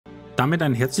damit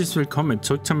ein herzliches Willkommen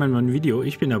zurück zu meinem neuen Video.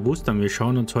 Ich bin der Booster und wir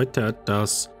schauen uns heute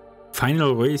das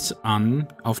Final Race an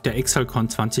auf der ExileCon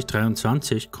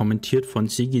 2023, kommentiert von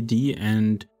ZiggyD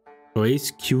und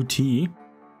RaizQT.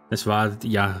 Es war,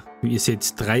 ja, wie ihr seht,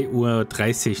 3:30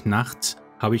 Uhr nachts.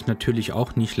 Habe ich natürlich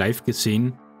auch nicht live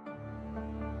gesehen.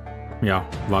 Ja,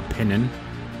 war pennen.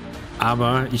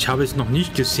 Aber ich habe es noch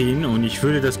nicht gesehen und ich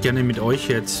würde das gerne mit euch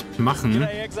jetzt machen.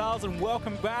 G'day Exiles and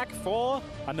welcome back for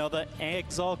another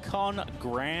ExileCon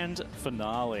Grand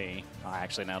Finale. I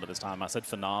actually nailed it this time. I said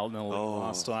finale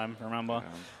last time, remember?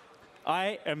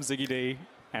 I am ZiggyD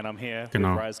and I'm here with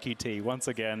RaizQT once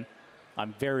again.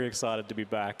 I'm very excited to be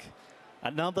back.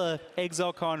 Another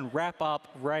ExileCon wrap-up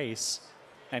race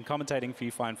and commentating for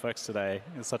you fine folks today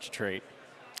is such a treat.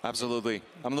 Absolutely.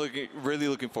 I'm really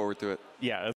looking forward to it.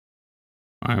 Yeah.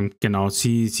 Genau,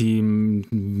 sie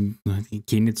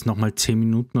gehen jetzt nochmal 10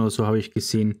 Minuten oder so, habe ich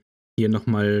gesehen, hier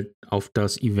nochmal auf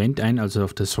das Event ein, also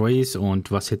auf das Race und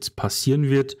was jetzt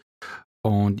passieren wird.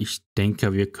 Und ich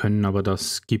denke, wir können aber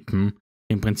das skippen.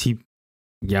 Im Prinzip,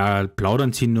 ja,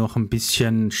 plaudern sie noch ein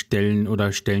bisschen, stellen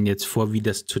jetzt vor, wie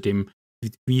es zu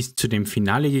dem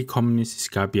Finale gekommen ist.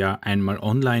 Es gab ja einmal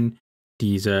online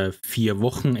diese 4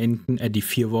 Wochenenden, die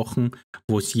 4 Wochen,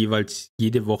 wo es jeweils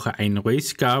jede Woche ein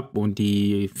Race gab und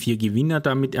die 4 Gewinner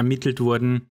damit ermittelt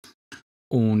wurden.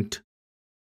 Und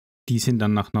die sind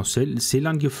dann nach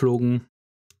Neuseeland geflogen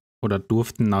oder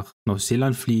durften nach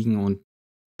Neuseeland fliegen und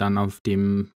dann auf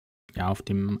dem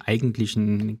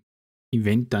eigentlichen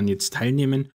Event dann jetzt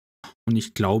teilnehmen. Und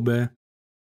ich glaube,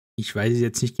 ich weiß es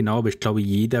jetzt nicht genau, aber ich glaube,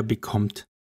 jeder bekommt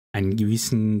einen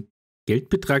gewissen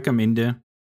Geldbetrag am Ende.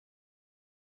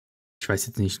 Ich weiß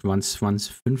jetzt nicht, waren es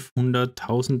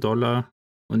 500.000 Dollar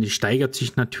und es steigert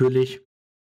sich natürlich.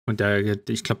 Und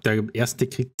ich glaube, der erste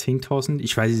kriegt 10.000.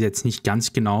 Ich weiß es jetzt nicht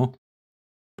ganz genau.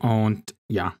 Und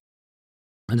ja,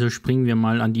 also springen wir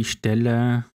mal an die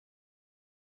Stelle.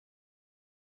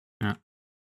 Ja.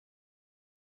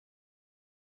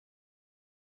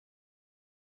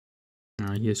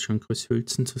 Ja, hier ist schon Chris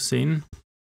Hülsen zu sehen.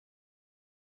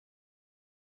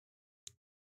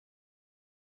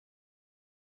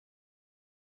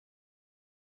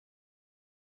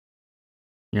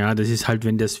 Ja, das ist halt,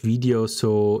 wenn das Video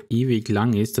so ewig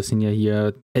lang ist, das sind ja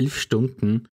hier 11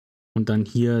 Stunden und dann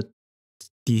hier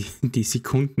die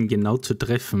Sekunden genau zu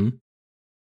treffen.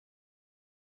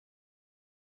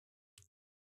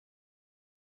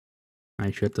 Ja,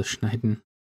 ich werde das schneiden.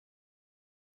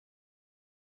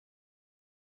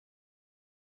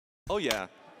 Oh yeah.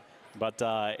 But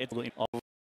it's really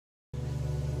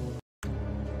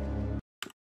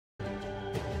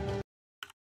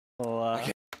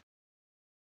Okay.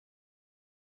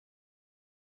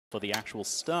 For the actual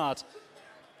start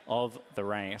of the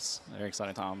race. Very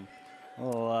exciting time.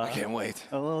 I can't wait.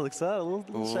 A little excited, a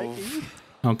little shaky.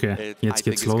 Okay, jetzt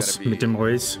geht's los mit dem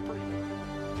Race.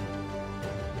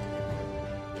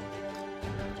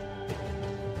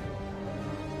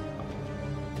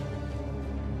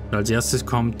 Als erstes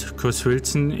kommt Chris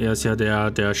Hülsen. Er ist ja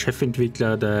der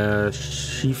Chefentwickler der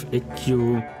Chief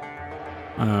EQ.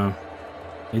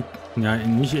 Ja,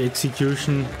 nicht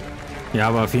Execution. Ja,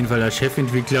 aber auf jeden Fall der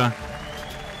Chefentwickler.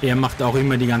 Er macht auch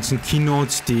immer die ganzen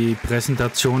Keynotes, die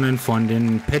Präsentationen von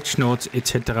den Patch Notes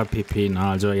etc. pp.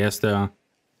 Na, also er ist der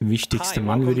wichtigste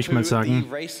Mann, würde ich mal sagen.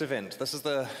 Race event. This is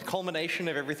the culmination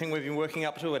of everything we've been working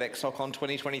up to at ExileCon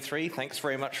 2023. Thanks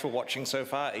very much for watching so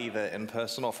far, either in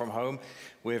person or from home.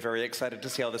 We're very excited to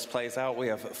see how this plays out. We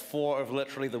have 4 of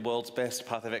literally the world's best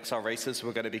Path of Exile racers who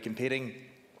are going to be competing.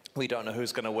 We don't know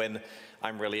who's going to win.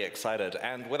 I'm really excited.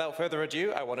 And without further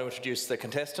ado, I want to introduce the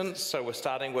contestants. So we're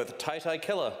starting with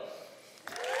TyTyKiller.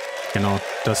 Genau,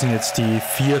 das sind jetzt die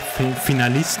 4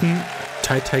 Finalisten.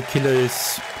 TyTyKiller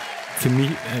ist für mich,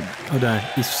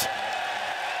 ist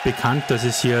bekannt, das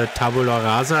ist hier Tabula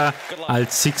Rasa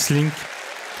als Six-Link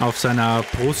auf seiner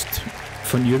Brust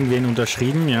von irgendwen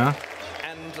unterschrieben, ja.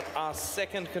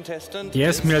 Er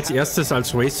ist mir als erstes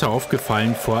als Racer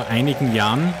aufgefallen vor einigen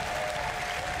Jahren.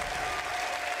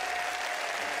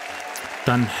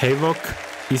 Dann Havoc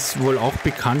ist wohl auch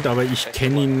bekannt, aber ich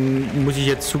kenne ihn, muss ich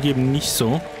jetzt zugeben, nicht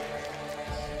so.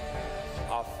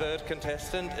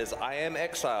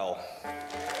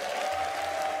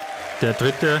 Der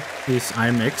dritte ist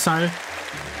ImExile.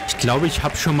 Ich glaube, ich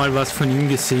habe schon mal was von ihm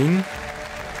gesehen,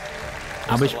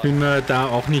 aber ich bin mir da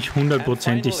auch nicht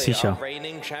hundertprozentig sicher.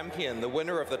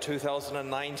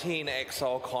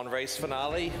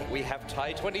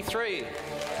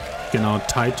 Genau,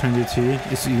 Tie23he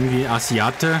ist irgendwie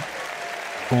Asiate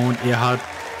und er hat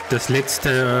das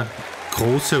letzte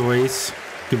große Race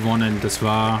gewonnen. Das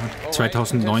war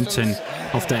 2019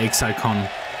 auf der ExileCon.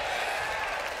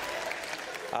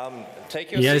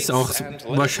 Er ist auch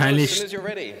wahrscheinlich,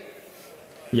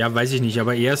 ja, weiß ich nicht,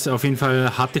 aber er ist auf jeden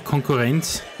Fall harte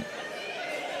Konkurrenz.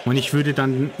 Und ich würde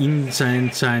dann ihn,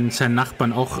 seinen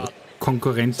Nachbarn auch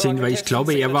Konkurrenz sehen, weil ich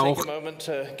glaube, er war auch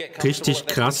richtig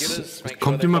krass.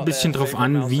 Kommt immer ein bisschen drauf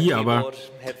an, wie, aber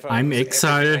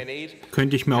ImExile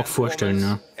könnte ich mir auch vorstellen,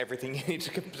 ja.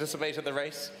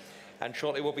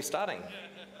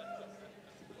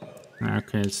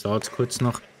 Okay, jetzt dauert es kurz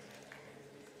noch.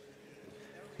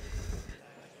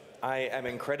 I am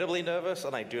incredibly nervous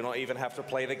and I do not even have to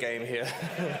play the game here.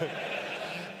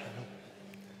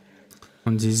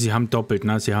 Und sie haben doppelt,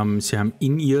 ne? Sie haben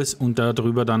In-Ears und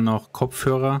darüber dann noch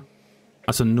Kopfhörer.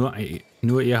 Also nur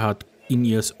er hat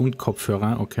In-Ears und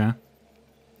Kopfhörer, okay.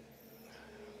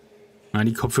 Na,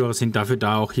 die Kopfhörer sind dafür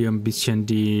da, auch hier ein bisschen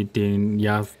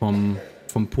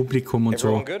vom Publikum und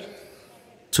so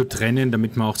zu trennen,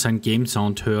 damit man auch seinen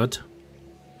Game-Sound hört.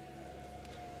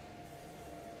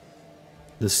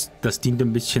 Das dient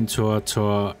ein bisschen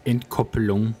zur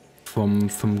Entkoppelung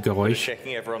vom Geräusch.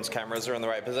 Checking everyone's cameras are in the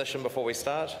right position before we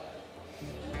start.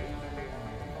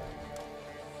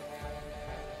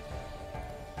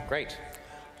 Great.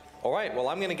 All right, well,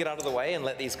 I'm going to get out of the way and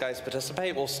let these guys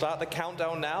participate. We'll start the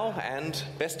countdown now and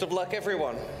best of luck,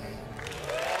 everyone.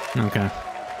 Okay,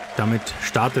 damit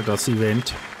startet das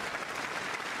Event.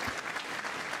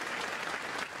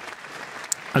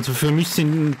 Also für mich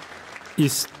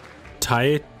ist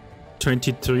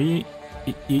Tie23he,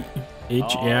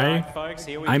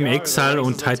 ImExile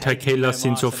und TyTyKiller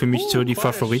sind so für mich so die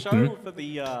Favoriten.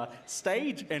 Ich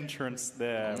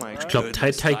glaube,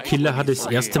 TyTyKiller hat es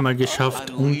das erste Mal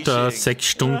geschafft, unter 6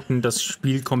 Stunden das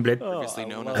Spiel komplett,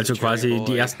 also quasi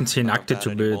die ersten 10 Akte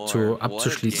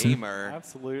abzuschließen.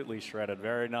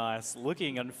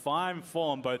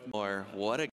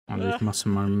 Und ich mach's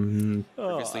mal.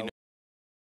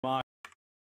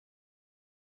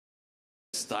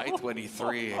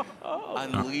 Tie23he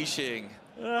unleashing.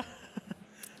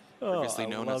 Previously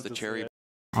known as the cherry.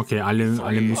 Okay, alle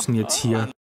müssen jetzt hier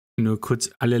nur kurz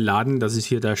alle laden. Das ist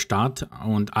hier der Start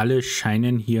und alle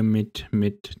scheinen hier mit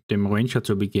dem Ranger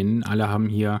zu beginnen. Alle haben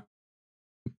hier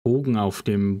Bogen auf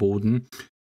dem Boden.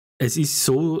 Es ist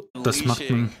so, das macht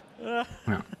man.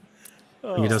 Ja.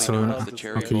 Jeder soll.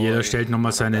 Okay, jeder stellt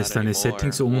nochmal seine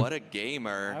Settings um.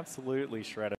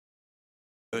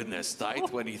 Goodness,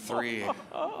 Tie23he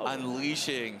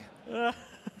unleashing.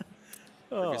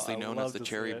 Previously known as the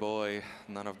cherry boy,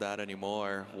 none of that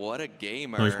anymore. What a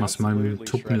gamer! Ich mach's mal mit dem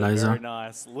Tuppen leiser.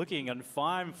 Looking in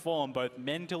fine form, both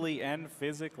mentally and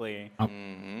physically.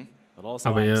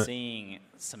 Aber ja,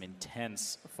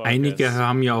 einige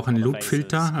haben ja auch einen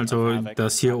Loop-Filter, also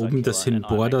das hier oben, das sind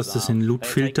Borders, das sind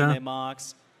Loop-Filter.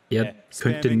 Er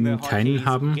könnte keinen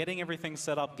haben.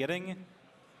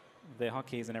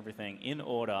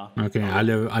 Okay,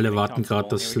 alle warten gerade,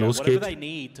 dass es losgeht.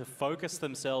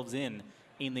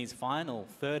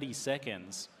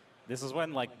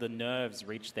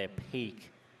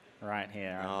 Right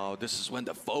here. Oh, this is when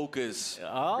the focus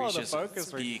reaches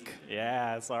its peak.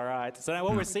 Yes, all right. So now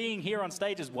what we're seeing here on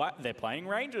stage is what they're playing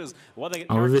Rangers.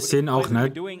 Aber wir sehen auch,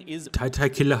 ne,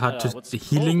 TyTyKiller hat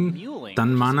Healing,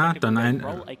 dann Mana, dann ein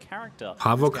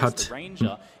Havoc hat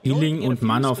Healing und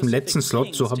Mana auf dem letzten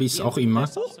Slot, so habe ich es auch immer.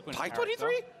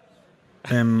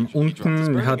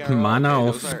 Unten hat Mana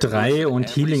auf 3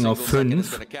 und Healing auf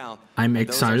 5.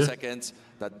 ImExile.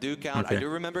 Okay.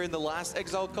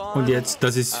 Und jetzt,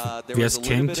 das ist, wer es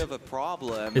kennt,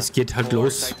 es geht halt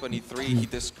los,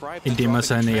 indem er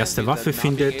seine erste Waffe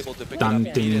findet, dann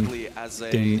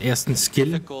den ersten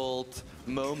Skill.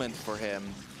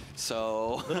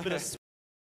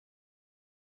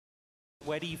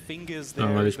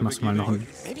 Aber ich mach's mal noch ein.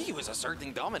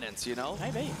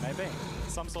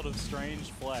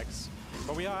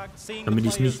 Damit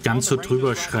ich nicht ganz so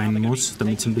drüber schreien muss,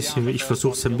 damit ein bisschen, ich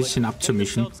versuche es ein bisschen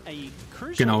abzumischen.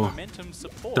 Genau,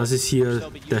 das ist hier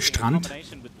der Strand.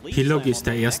 Havoc ist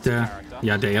der erste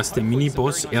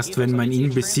Miniboss. Erst wenn man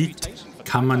ihn besiegt,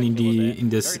 kann man in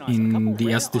die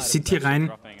erste City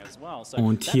rein.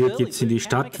 Und hier geht es in die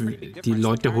Stadt. Die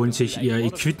Leute holen sich ihr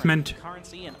Equipment,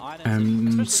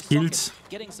 Skills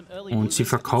und sie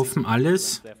verkaufen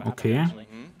alles. Okay.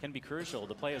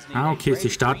 Okay, sie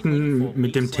starten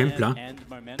mit dem Templer.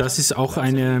 Das ist auch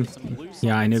eine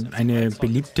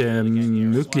beliebte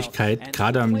Möglichkeit,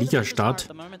 gerade am Ligastart.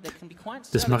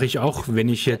 Das mache ich auch, wenn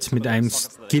ich jetzt mit einem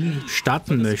Skill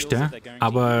starten möchte,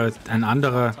 aber ein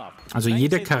anderer, also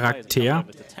jeder Charakter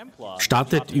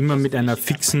startet immer mit einer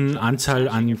fixen Anzahl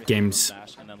an Games.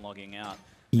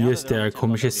 Hier ist der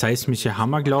komische seismische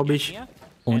Hammer, glaube ich.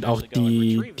 Und auch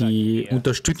die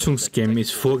Unterstützungsgame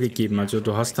ist vorgegeben. Also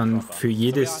du hast dann für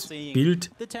jedes Bild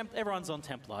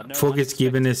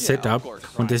vorgegebenes Setup.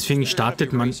 Und deswegen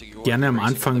startet man gerne am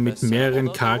Anfang mit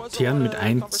mehreren Charakteren, mit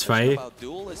 1, 2,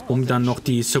 um dann noch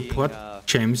die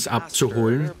Support-Gems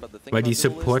abzuholen. Weil die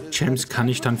Support-Gems kann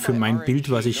ich dann für mein Bild,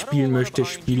 was ich spielen möchte,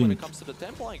 spielen.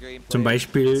 Zum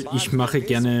Beispiel, ich mache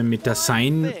gerne mit der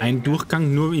Sign einen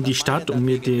Durchgang nur in die Stadt, um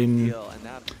mir den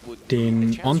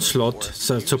Onslaught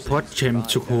Support Gem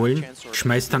zu holen,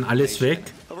 schmeiß dann alles weg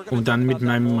und dann mit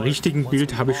meinem richtigen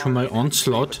Bild habe ich schon mal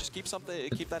Onslaught.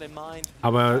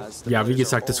 Aber ja, wie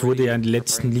gesagt, das wurde ja in der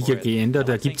letzten Liga geändert,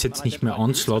 da gibt es jetzt nicht mehr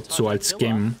Onslaught so als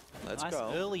Gem.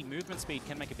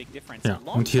 Ja,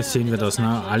 und hier sehen wir das,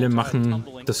 ne? Alle machen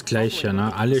das Gleiche,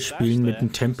 ne? Alle spielen mit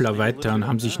dem Templar weiter und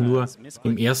haben sich nur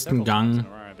im ersten Gang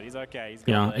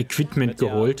Equipment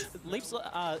geholt.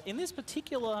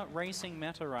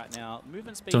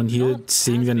 So, und hier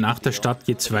sehen wir, nach der Stadt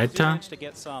geht es weiter.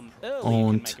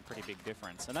 Und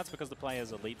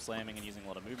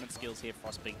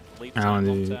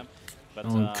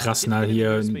krass, na,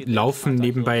 hier laufen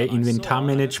nebenbei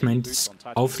Inventarmanagement,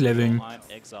 aufleveln,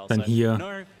 dann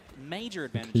hier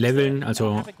leveln,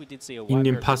 also in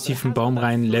den passiven Baum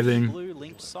rein leveln.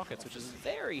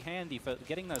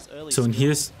 So, und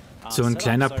hier ist so ein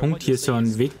kleiner Punkt, hier ist so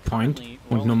ein Wegpoint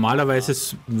und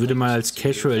normalerweise würde man als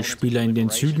Casual-Spieler in den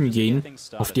Süden gehen,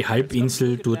 auf die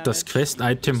Halbinsel, dort das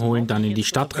Quest-Item holen, dann in die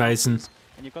Stadt reisen.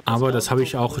 Aber das habe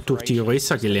ich auch durch die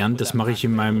Racer gelernt, das mache ich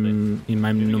in meinem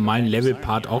normalen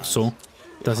Level-Part auch so,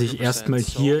 dass ich erstmal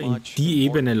hier in die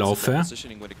Ebene laufe.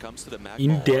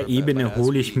 In der Ebene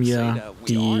hole ich mir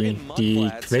die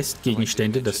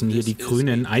Quest-Gegenstände, das sind hier die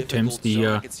grünen Items, die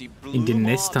hier in den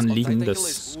Nestern liegen,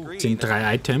 das sind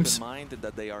 3 Items.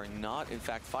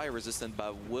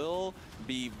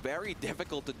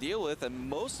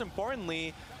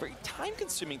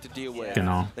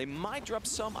 Genau.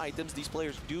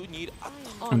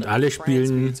 Und alle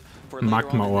spielen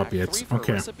Magma Orb jetzt.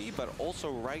 Okay.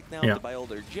 Ja.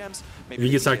 Wie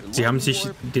gesagt, sie haben sich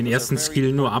den ersten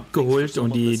Skill nur abgeholt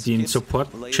und den Support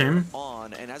Gem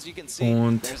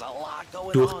und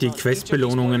durch die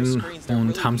Quest-Belohnungen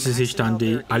und haben sie sich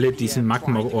dann alle diesen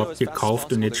Magma Orb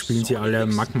gekauft und jetzt spielen sie alle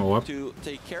Magma Orb.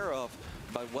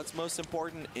 But what's most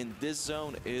important in this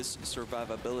zone is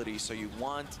survivability. So you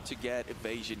want to get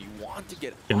evasion, you want to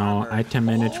get genau, Item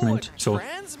Management. So,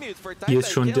 hier ist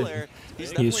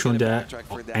schon der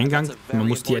Eingang. Man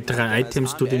muss die 3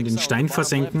 Items dort in den Stein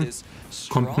versenken.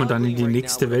 Kommt man dann in die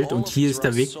nächste Welt und hier ist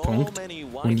der Wegpunkt.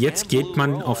 Und jetzt geht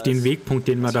man auf den Wegpunkt,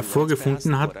 den man davor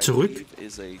gefunden hat, zurück.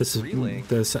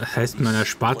 Das heißt, man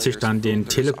erspart sich dann den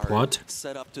Teleport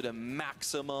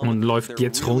und läuft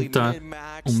jetzt runter,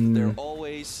 um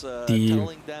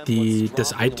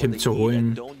das Item zu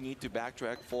holen.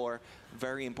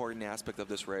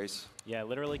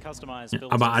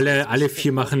 Aber alle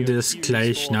 4 machen das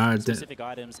gleich. Na,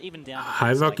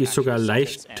 Havoc ist sogar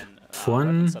leicht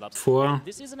vor.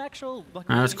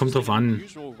 Es kommt drauf an.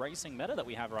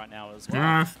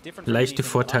 Leichte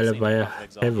Vorteile bei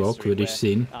Havoc würde ich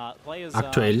sehen.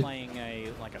 Aktuell.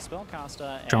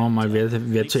 Schauen wir mal,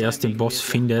 wer zuerst den Boss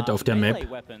findet auf der Map.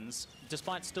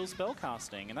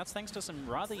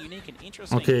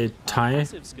 Okay, Ty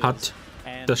hat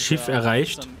das Schiff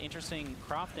erreicht.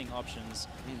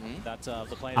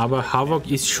 Aber Havoc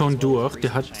ist schon durch.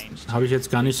 Der habe ich jetzt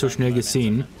gar nicht so schnell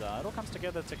gesehen.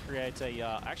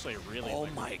 Oh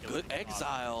my god,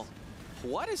 Exile.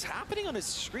 What is happening on his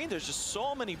screen? There's just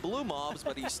so many blue mobs,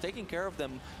 but he's taking care of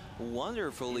them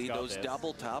wonderfully. Those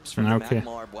double taps from the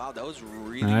Magma Orb. Wow, that was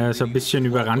really, naja, ist ein bisschen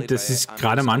überrannt. Das ist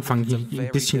gerade am Anfang ein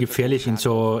bisschen gefährlich, in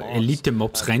so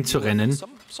Elite-Mobs reinzurennen.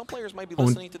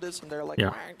 Und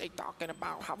ja.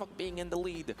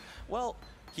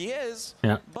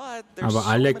 Ja, aber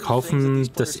alle kaufen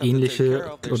das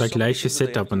ähnliche oder gleiche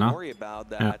Setup, ne?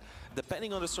 Ja.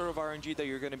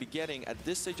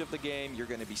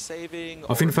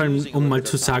 Auf jeden Fall, um mal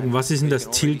zu sagen, was ist denn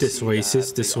das Ziel des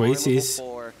Races? Das Race ist,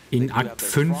 in Akt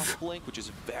 5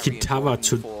 Kitava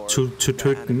zu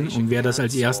töten und wer das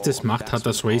als erstes macht, hat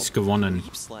das Race gewonnen.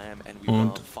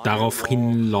 Und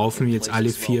daraufhin laufen jetzt alle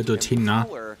 4 dorthin. Na?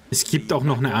 Es gibt auch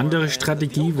noch eine andere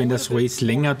Strategie, wenn das Race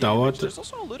länger dauert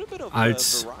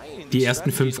als die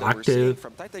ersten 5 Akte,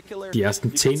 die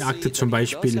ersten 10 Akte zum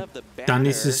Beispiel, dann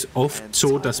ist es oft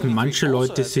so, dass manche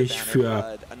Leute sich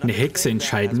für eine Hexe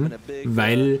entscheiden,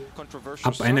 weil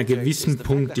ab einer gewissen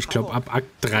Punkt, ich glaube ab Akt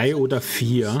 3 oder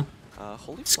 4,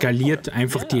 skaliert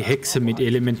einfach die Hexe mit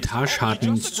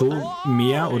Elementarschaden so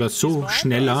mehr oder so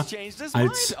schneller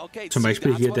als zum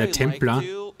Beispiel hier der Templar.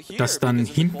 dass dann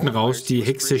hinten raus die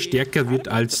Hexe stärker wird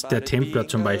als der Templar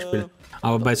zum Beispiel.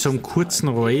 Aber bei so einem kurzen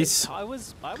Race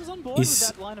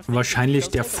ist wahrscheinlich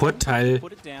der Vorteil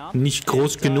nicht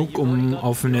groß genug, um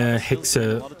auf eine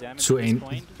Hexe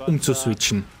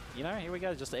umzuswitchen. You know, here we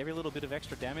go. Just every little bit of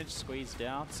extra damage squeezed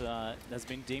out has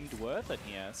been deemed worth it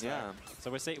here. So,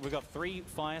 so we've got 3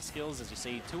 fire skills, as you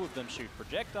see. 2 of them shoot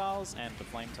projectiles, and the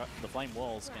flame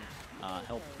walls can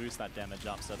help boost that damage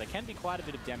up. So there can be quite a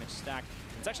bit of damage stacked.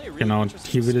 It's actually a really genau, und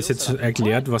hier wird es jetzt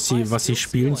erklärt, was sie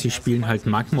spielen. Sie spielen halt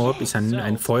Magma Orb, ist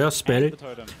ein Feuerspell.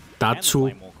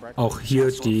 Dazu auch hier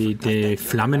die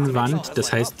Flammenwand.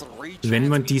 Das heißt, wenn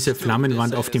man diese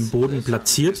Flammenwand auf dem Boden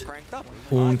platziert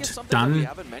und dann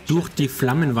durch die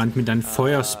Flammenwand mit einem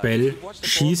Feuerspell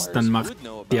schießt, dann macht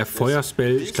der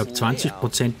Feuerspell, ich glaube,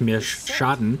 20% mehr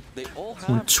Schaden.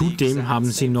 Und zudem haben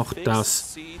sie noch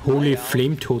das Holy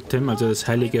Flame Totem, also das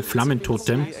heilige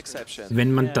Flammentotem.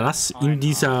 Wenn man das in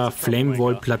dieser Flame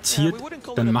Wall platziert,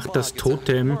 dann macht das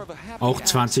Totem auch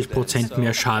 20%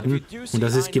 mehr Schaden. Und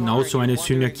das ist genau so eine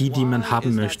Synergie, die man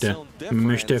haben möchte. Man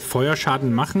möchte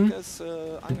Feuerschaden machen,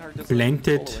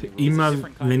 blendet immer,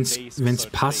 wenn es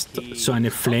passt, so eine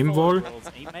Flame Wall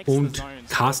und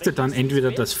castet dann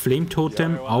entweder das Flame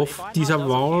Totem auf dieser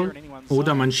Wall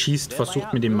oder man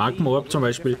versucht mit dem Magma Orb zum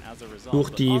Beispiel durch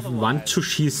die Wand zu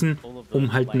schießen,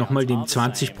 um halt nochmal den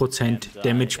 20%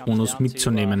 Damage Bonus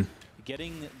mitzunehmen.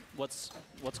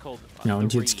 Ja,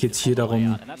 und jetzt geht es hier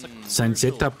darum, sein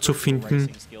Setup zu finden.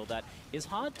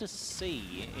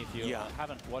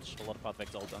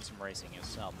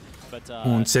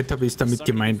 Und Setup ist damit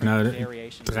gemeint,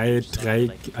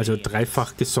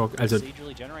 dreifach gesorgt, also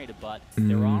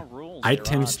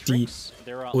Items,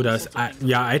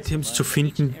 Items zu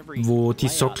finden, wo die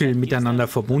Sockel miteinander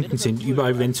verbunden sind.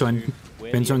 Überall, wenn so ein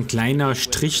kleiner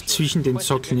Strich zwischen den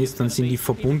Sockeln ist, dann sind die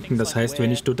verbunden. Das heißt,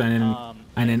 wenn ich dort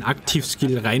einen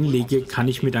Aktiv-Skill reinlege, kann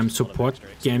ich mit einem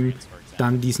Support-Game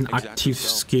dann diesen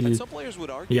Aktiv-Skill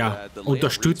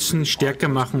unterstützen, stärker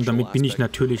machen. Damit bin ich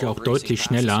natürlich auch deutlich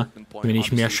schneller, wenn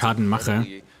ich mehr Schaden mache.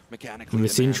 Und wir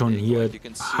sehen schon hier,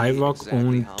 Havoc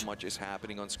und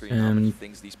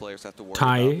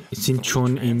Ty sind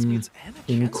schon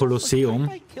im Kolosseum.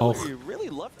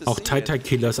 Auch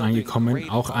TyTyKiller ist angekommen.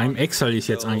 Auch ImExile ist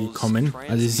jetzt angekommen.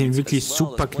 Also sie sind wirklich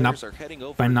super knapp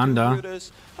beieinander.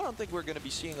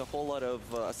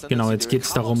 Genau, jetzt geht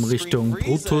es darum, Richtung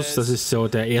Brutus. Das ist so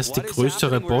der erste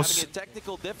größere Boss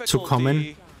zu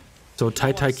kommen. So,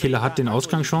 TyTyKiller hat den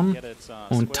Ausgang schon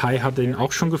und Ty hat den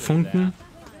auch schon gefunden.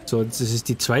 So, das ist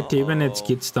die zweite Ebene, jetzt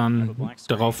geht es dann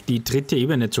darauf, die dritte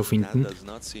Ebene zu finden.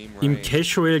 Im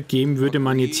Casual Game würde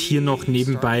man jetzt hier noch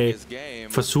nebenbei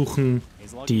versuchen,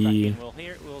 die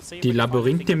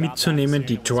Labyrinthe mitzunehmen,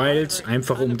 die Trials,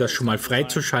 einfach um das schon mal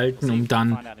freizuschalten, um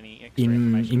dann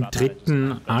im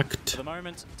fünften Akt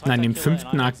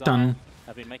dann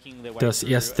das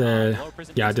erste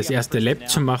Lab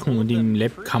zu machen, und im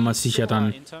Lab kann man sich ja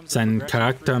dann seinen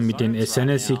Charakter mit den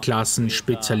Ascendancy-Klassen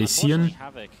spezialisieren.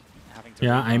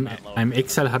 Ja,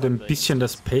 ImExile hat ein bisschen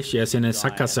das Pech, er ist in eine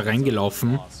Sackgasse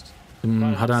reingelaufen,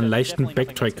 hat einen leichten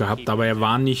Backtrack gehabt, aber er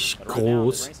war nicht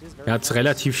groß. Er hat es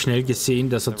relativ schnell gesehen,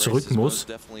 dass er zurück muss.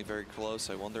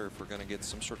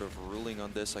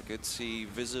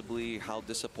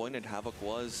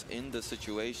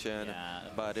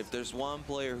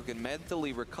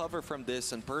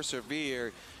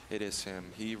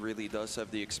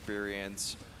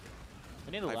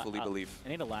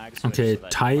 Okay,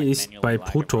 Ty ist bei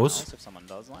Brutus.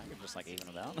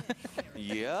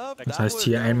 Das heißt,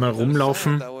 hier einmal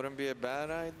rumlaufen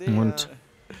und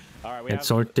jetzt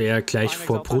sollte er gleich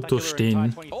vor Brutus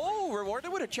stehen.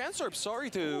 Rewarded with a chance orb. Sorry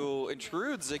to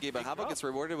intrude, Ziggy, but Havoc gets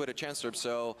rewarded with a chance orb,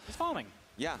 so... He's farming.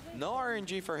 Yeah, no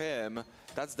RNG for him.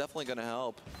 That's definitely gonna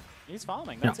help.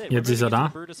 Ja, jetzt ist er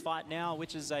da.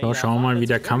 So, schauen wir mal, wie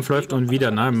der Kampf läuft. Und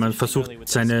wieder, man versucht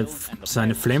seine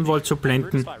Flame Wall zu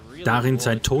blenden, darin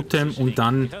sein Totem und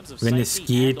dann, wenn es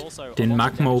geht, den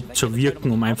Magma Orb zu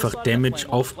wirken, um einfach Damage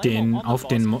auf den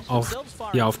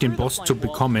Boss zu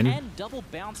bekommen.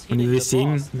 Und wir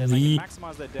sehen,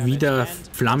 wie der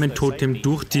Flammentotem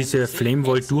durch diese Flame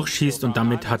Wall durchschießt und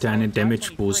damit hat er einen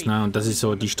Damage Boost. Und das ist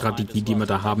so die Strategie, die man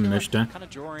da haben möchte.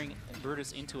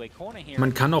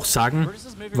 Man kann auch sagen,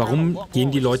 warum gehen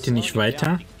die Leute nicht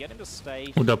weiter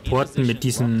oder porten mit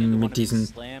diesen,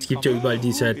 es gibt ja überall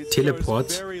diese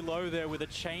Teleports.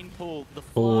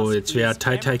 Oh, jetzt wäre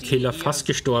TyTyKiller fast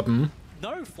gestorben.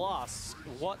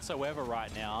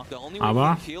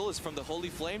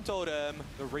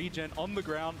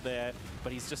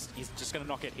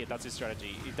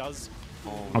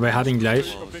 Aber er hat ihn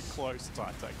gleich.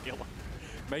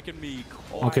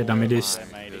 Okay, damit ist...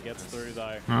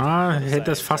 hätte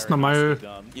das fast nochmal...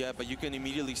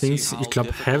 Ich glaube,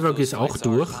 Havoc ist auch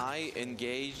durch.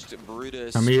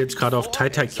 Ich habe mich jetzt gerade auf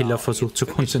TyTyKiller versucht zu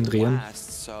konzentrieren.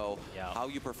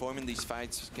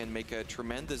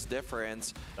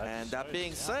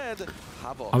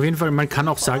 Auf jeden Fall, man kann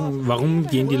auch sagen, warum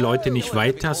gehen die Leute nicht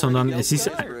weiter, sondern es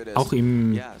ist auch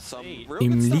im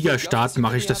Ligastart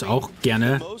mache ich das auch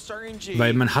gerne,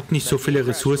 weil man hat nicht so viele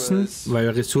Ressourcen, weil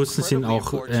Ressourcen sind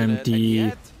auch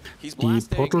die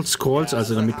Portal Scrolls,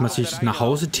 also damit man sich nach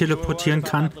Hause teleportieren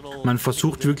kann. Man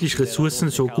versucht wirklich Ressourcen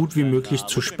so gut wie möglich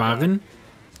zu sparen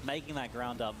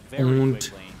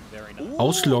und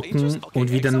auslocken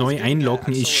und wieder neu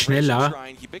einloggen ist schneller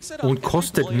und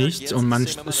kostet nichts und man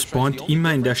spawnt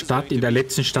immer in der Stadt, in der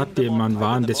letzten Stadt, in der man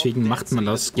war, und deswegen macht man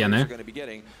das gerne.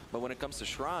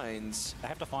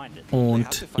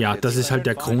 Und ja, das ist halt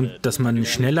der Grund, dass man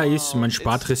schneller ist, man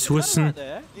spart Ressourcen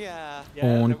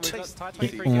und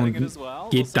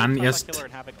geht dann erst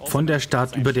von der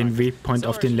Stadt über den Waypoint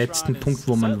auf den letzten Punkt,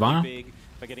 wo man war,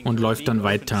 und läuft dann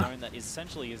weiter.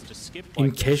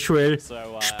 Im Casual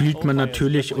spielt man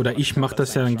natürlich, oder ich mache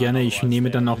das ja dann gerne, ich nehme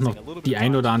dann auch noch die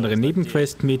ein oder andere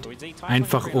Nebenquest mit,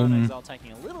 einfach um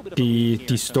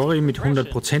die Story mit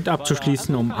 100%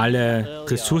 abzuschließen, um alle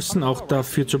Ressourcen auch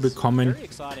dafür zu bekommen,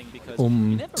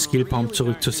 um Skillbaum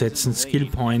zurückzusetzen,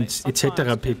 Skillpoints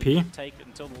etc. pp.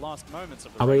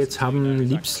 Aber jetzt haben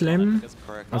Leapslam,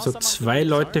 also 2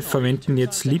 Leute verwenden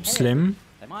jetzt Leapslam.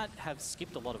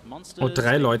 Oh,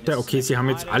 3 Leute. Okay, sie haben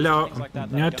jetzt alle...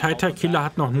 Ja, TyTyKiller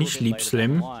hat noch nicht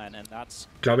Leapslam.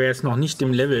 Ich glaube, er ist noch nicht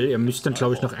im Level. Er müsste dann,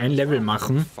 glaube ich, noch ein Level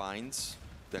machen.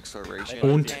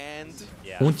 Und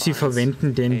sie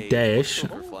verwenden den Dash.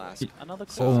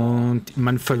 Und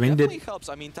man verwendet...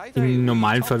 Im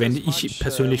Normalen ich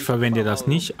persönlich verwende das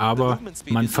nicht, aber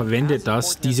man verwendet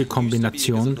das, diese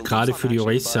Kombination, gerade für die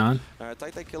Racer,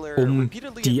 um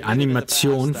die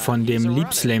Animation von dem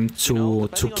Leapslam zu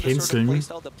canceln,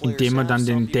 indem man dann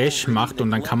den Dash macht,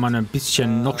 und dann kann man ein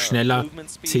bisschen noch schneller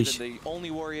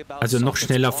noch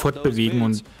schneller fortbewegen,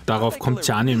 und darauf kommt es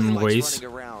ja an im Race.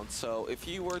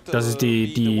 Das ist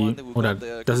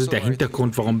das ist der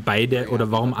Hintergrund, warum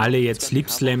warum alle jetzt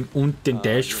Leapslam und den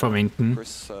Dash verwenden.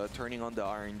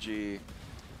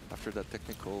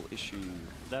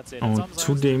 Und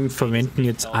zudem verwenden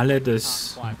jetzt alle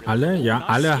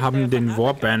alle haben den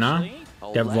Warbanner.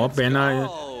 Der Warbanner,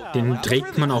 den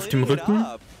trägt man auf dem Rücken,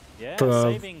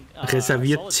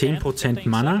 reserviert 10%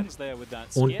 Mana,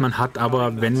 und man hat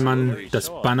aber, wenn man das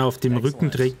Banner auf dem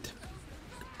Rücken trägt,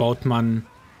 baut man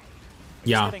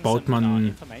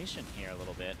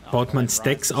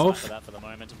Stacks auf,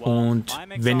 und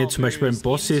wenn ihr zum Beispiel ein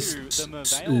Boss ist,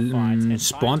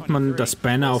 spawnt man das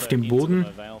Banner auf dem Boden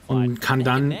und kann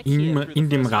dann in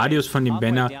dem Radius von dem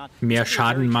Banner mehr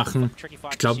Schaden machen.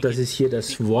 Ich glaube, das ist hier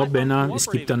das War-Banner. Es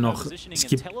gibt,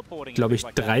 glaube ich,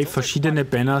 3 verschiedene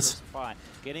Banners.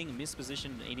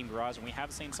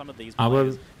 Aber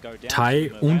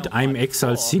Ty und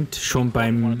ImExile sind schon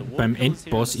beim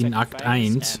Endboss in Akt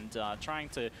 1.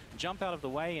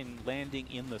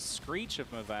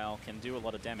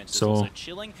 So.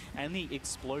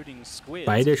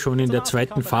 Beide schon in der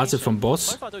zweiten Phase vom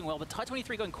Boss.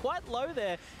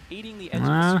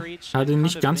 Hat ihn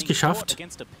nicht ganz geschafft.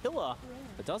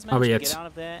 Aber jetzt.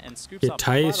 Der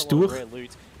Ty ist durch.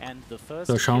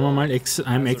 So, schauen wir mal.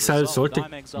 ImExile sollte...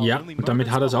 Ja, und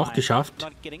damit hat er es auch geschafft.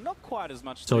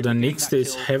 So, der nächste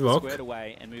ist Havoc.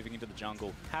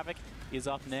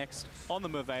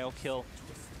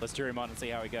 Let's cheer him on and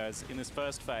see how he goes in this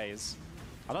first phase.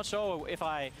 I'm not sure if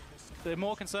they're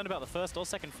more concerned about the first or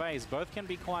second phase. Both can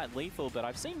be quite lethal, but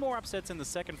I've seen more upsets in the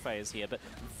second phase here. But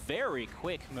very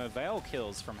quick Merveil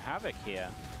kills from Havoc here.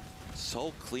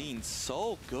 So clean,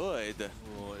 so good.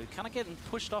 Ooh, kind of getting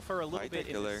pushed off her a little bit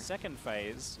in the second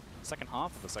phase. Second half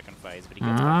of the second phase, but he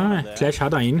gets gleich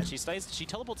hat er ihn.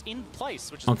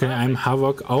 Okay,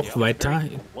 Havoc auch weiter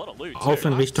auf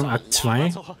in Richtung Akt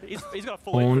 2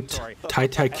 und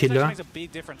TyTyKiller.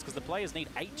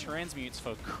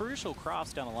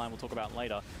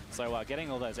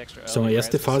 So,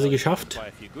 erste Phase geschafft.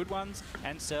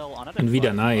 Und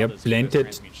wieder, er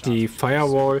blendet die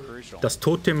Firewall, das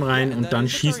Totem rein, und dann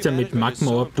schießt er mit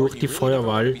Magma-Orb durch die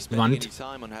Firewall-Wand,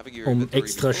 um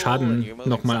extra Schaden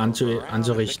nochmal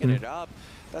anzurichten.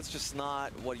 That's just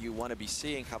not what you want to be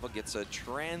seeing. Havoc gets a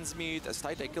transmute as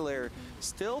TyTyKiller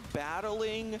still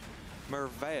battling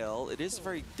Merveil. It is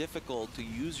very difficult to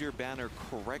use your banner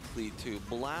correctly to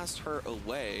blast her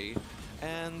away.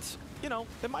 And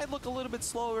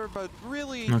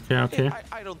Okay.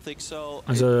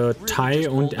 Also Ty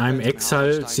und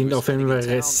ImExile sind auf jeden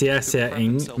Fall sehr, sehr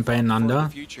eng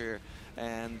beieinander.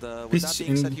 Ein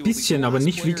bisschen, aber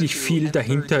nicht wirklich viel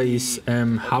dahinter ist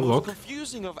Havoc.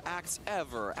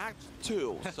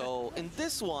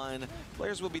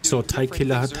 So,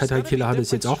 TyTyKiller hat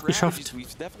es jetzt auch geschafft.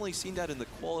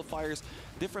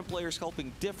 Different players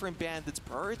helping different bandits,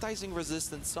 prioritizing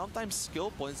resistance, sometimes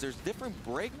skill points. There's different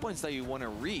breakpoints that you want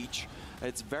to reach.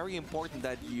 It's very important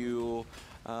that you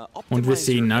und wir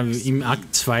sehen, im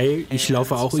Akt 2, ich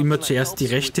laufe auch immer zuerst die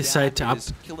rechte Seite ab.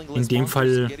 In dem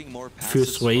Fall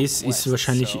fürs Race ist es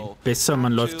wahrscheinlich besser,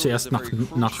 man läuft zuerst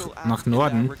nach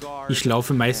Norden. Ich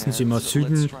laufe meistens immer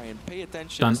Süden,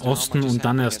 dann Osten und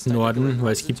dann erst Norden,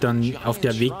 weil es gibt dann auf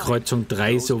der Wegkreuzung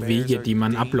 3 so Wege, die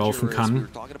man ablaufen kann.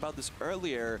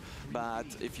 But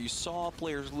if you saw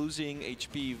players losing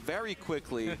HP very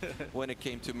quickly when it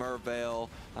came to Mervale,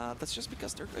 that's just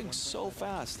because they're going so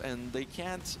fast and they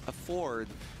can't afford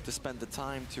to spend the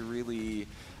time to really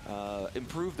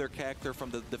improve their character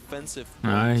from the defensive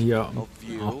point of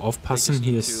view. Auch aufpassen,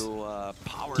 hier ist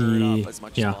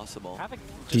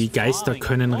die Geister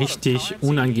können richtig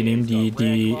unangenehm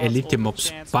die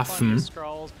Elite-Mobs buffen.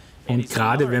 Und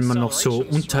gerade wenn man noch so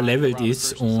unterlevelt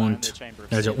ist und,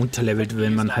 also unterlevelt,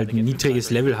 wenn man halt ein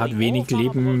niedriges Level hat, wenig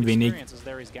Leben, wenig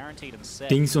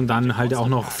Dings und dann halt auch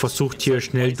noch versucht hier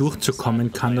schnell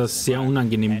durchzukommen, kann das sehr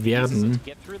unangenehm werden.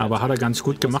 Aber hat er ganz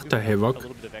gut gemacht, der Havoc.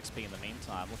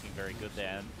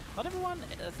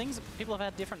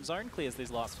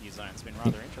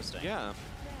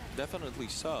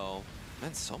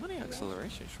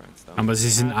 Aber sie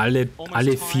sind alle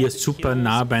 4 super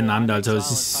nah beieinander, also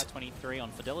es ist...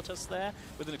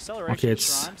 Okay,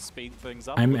 jetzt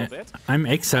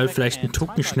ImExile vielleicht ein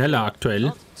Tucken schneller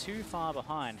aktuell.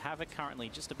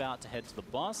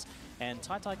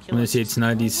 Und ihr seht,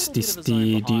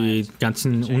 die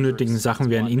ganzen unnötigen Sachen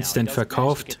werden instant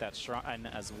verkauft. Das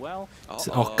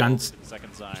ist auch ganz,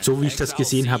 so wie ich das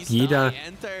gesehen habe, jeder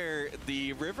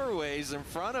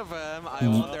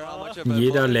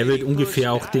levelt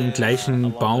ungefähr auch den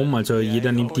gleichen Baum, also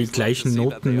jeder nimmt die gleichen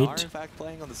Noten mit.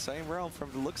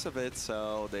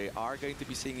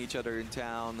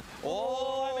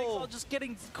 Just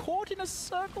getting caught in a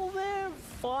circle there.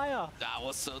 Fire. That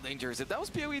was so dangerous. If that was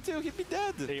PoE too, he'd be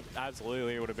dead.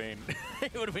 Absolutely, it would have been.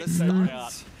 It would have been so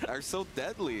out. Are so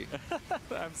deadly.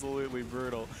 Absolutely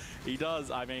brutal. He does.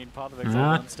 I mean, part of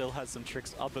Exile still has some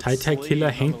tricks up its sleeve. TyTyKiller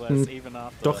hängt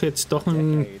doch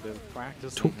ein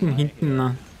Tucken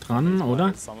hinten dran,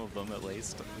 oder? Some of them at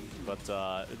least. But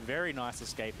very nice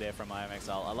escape there from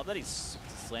ImExile. I love that he's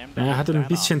slammed down. Er hat ein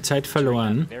bisschen Zeit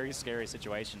verloren. Very scary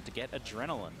situation to get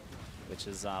adrenaline.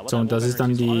 So, und das ist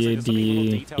dann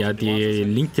die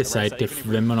linke Seite,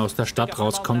 wenn man aus der Stadt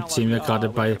rauskommt, sehen wir gerade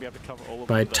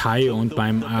bei Ty und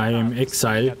beim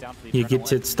ImExile. Hier geht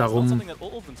es jetzt darum,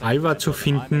 Alva zu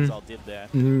finden.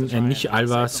 Nicht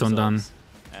Alva, sondern...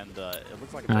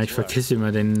 Ja, ich vergesse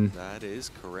immer den...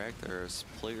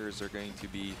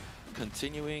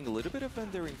 Continuing a little bit of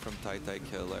vendoring from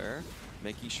TyTyKiller,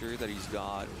 making sure that he's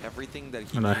got everything that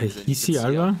he needs, and you can see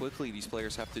how quickly these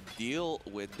players have to deal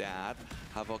with that.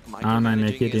 Havoc nein,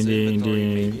 er geht in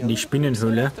die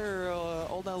Spinnenhöhle.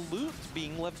 All that loot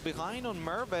being left behind on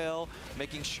Mervale,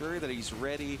 making sure that he's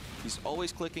ready. He's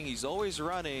always clicking, he's always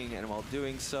running, and while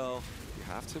doing so, you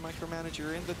have to micromanage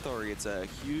your inventory. It's a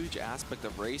huge aspect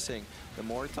of racing. The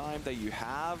more time that you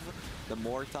have, the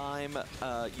more time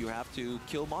you have to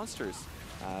kill monsters.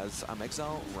 As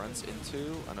ImExile runs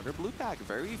into another blue pack.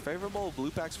 Very favorable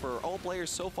blue packs for all players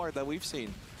so far that we've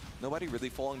seen. Nobody really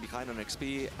falling behind on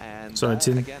XP, and so, jetzt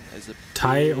sind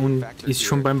Ty und ist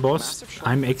schon beim Boss.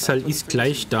 ImExile ist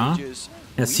gleich da.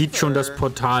 Er sieht schon das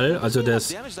Portal, also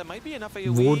das,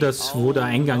 wo der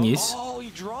Eingang ist.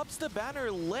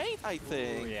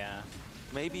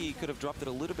 Maybe he could have dropped it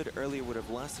a little bit earlier, would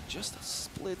have lasted just a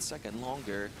split second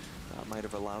longer. That might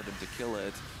have allowed him to kill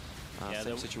it.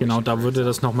 Genau, da wurde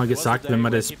das nochmal gesagt, wenn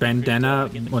man das Bandana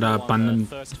oder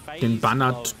den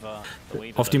Banner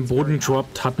auf den Boden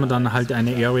droppt, hat man dann halt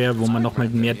eine Area, wo man nochmal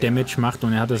mehr Damage macht,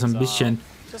 und er hat das ein bisschen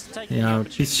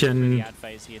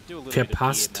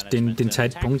verpasst, den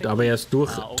Zeitpunkt, aber er ist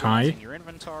durch, Ty.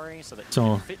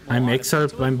 So, ImExile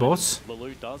beim Boss.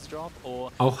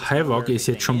 Auch Havoc ist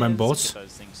jetzt schon beim Boss.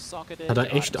 Hat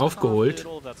er echt aufgeholt.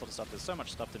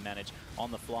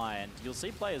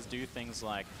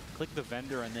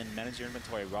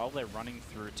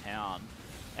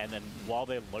 and then while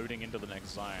they're loading into the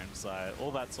next zone. So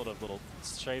all that sort of little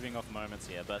shaving off moments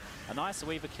here. But a nice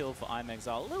Weaver kill for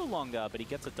ImExile. A little longer, but he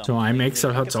gets it done. So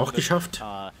ImExile hat es auch geschafft.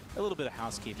 A little bit of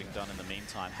housekeeping done in the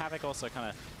meantime. Havoc also kind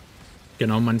of.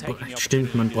 Genau,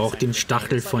 stimmt, man braucht den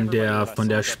Stachel von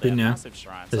der Spinne.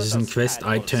 Das ist ein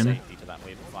Quest-Item.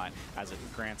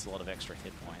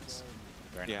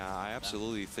 Yeah, I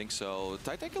absolutely think so.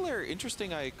 TyTyKiller,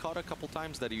 interesting. I caught a couple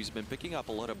times that he's been picking up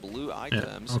a lot of blue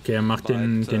items. Ja, okay, er macht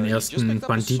den ersten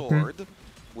Banditen.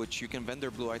 Und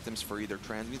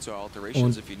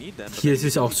hier ist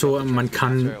es auch so, man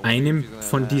kann einem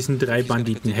von diesen 3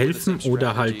 Banditen helfen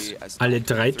oder halt alle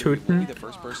 3 töten.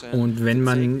 Und wenn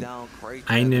man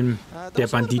einem der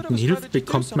Banditen hilft,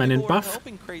 bekommt man einen Buff.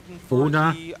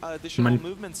 Oder man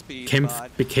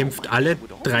bekämpft alle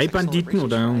 3 Banditen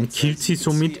oder killt sie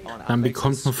somit, dann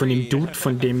bekommt man von dem Dude,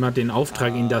 von dem man den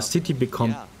Auftrag in der City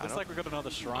bekommt,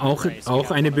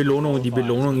 auch eine Belohnung. Die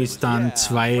Belohnung ist dann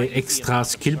 2 extra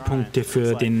Skillpunkte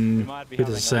für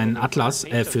seinen Atlas,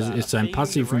 für seinen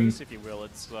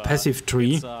Passive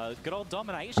Tree.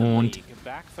 Und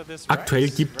aktuell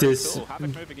gibt es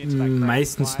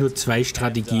meistens nur 2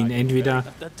 Strategien. Entweder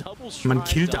man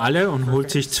killt alle und holt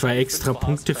sich 2 extra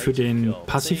Punkte für den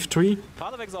Passive Tree,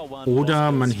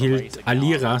 oder man hilft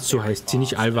Alira, so heißt sie,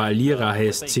 nicht Alva, Alira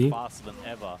heißt sie.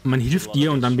 Man hilft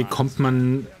ihr und dann bekommt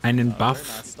man einen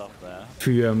Buff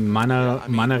für Mana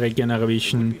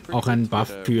Regeneration, auch einen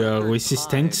Buff für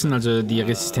Resistenzen, also die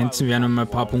Resistenzen werden um ein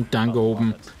paar Punkte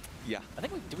angehoben.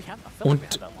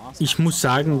 Und ich muss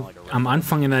sagen, am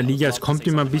Anfang in der Liga, es kommt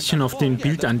immer ein bisschen auf den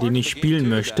Bild an, den ich spielen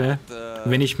möchte.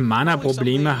 Wenn ich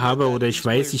Mana-Probleme habe oder ich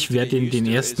weiß, ich werde in den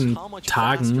ersten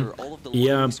Tagen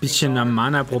eher ein bisschen an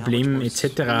Mana-Problemen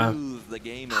etc.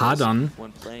 hadern,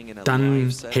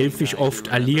 dann helfe ich oft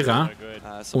Alira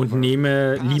und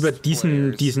nehme lieber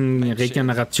diesen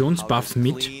Regenerationsbuff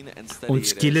mit und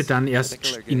skille dann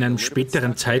erst in einem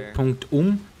späteren Zeitpunkt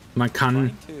um. Man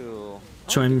kann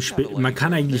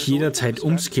eigentlich jederzeit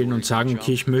umskillen und sagen,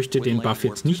 okay, ich möchte den Buff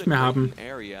jetzt nicht mehr haben.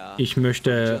 Ich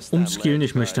möchte umskillen,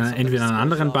 ich möchte entweder einen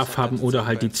anderen Buff haben oder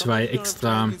halt die 2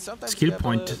 extra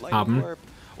Skillpoint haben.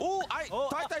 Oh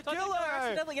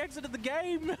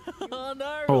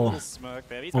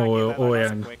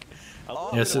ja.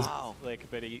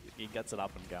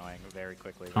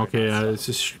 Okay, ja, es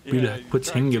ist Spiel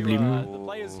kurz hängen geblieben.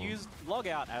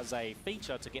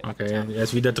 Okay, er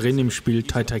ist wieder drin im Spiel,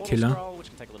 TyTyKiller.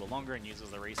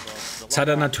 Jetzt hat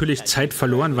er natürlich Zeit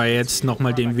verloren, weil er jetzt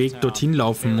nochmal den Weg dorthin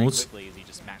laufen muss.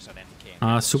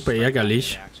 Ah, super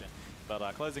ärgerlich.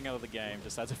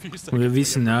 Und wir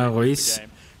wissen, ja, Raiz,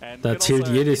 da zählt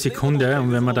jede Sekunde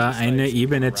und wenn man da eine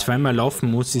Ebene zweimal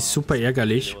laufen muss, ist super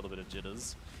ärgerlich.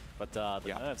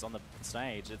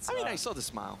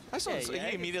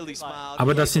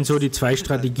 Aber das sind so die 2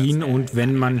 Strategien und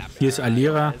wenn man, hier ist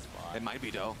Alira.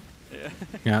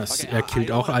 Ja, er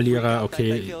killt auch Alira,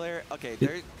 okay.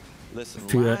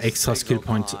 Für extra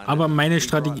Skillpoints. Aber meine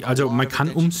Strategie, also man kann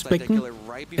umspecken.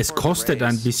 Es kostet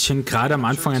ein bisschen, gerade am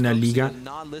Anfang in der Liga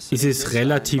ist es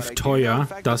relativ teuer,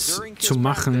 das zu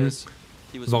machen.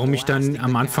 Warum ich dann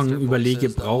am Anfang überlege,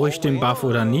 brauche ich den Buff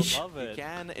oder nicht?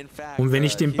 Und wenn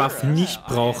ich den Buff nicht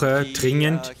brauche,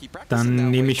 dringend,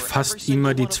 dann nehme ich fast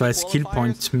immer die 2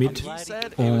 Skillpoints mit.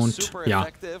 Und ja,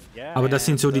 aber das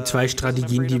sind so die 2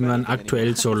 Strategien, die man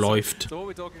aktuell so läuft.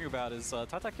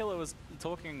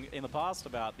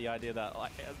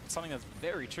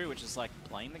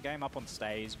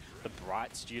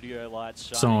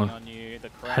 So,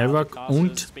 Havoc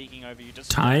und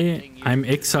Ty,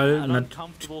 ImExile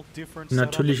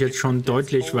natürlich jetzt schon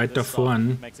deutlich weiter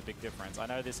vorn.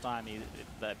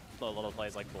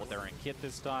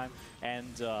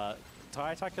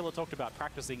 TyTyKiller talked about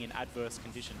practicing in adverse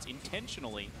conditions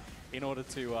intentionally in order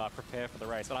to prepare for the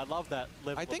race. And I love that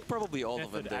level of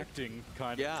method acting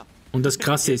kind of. Und das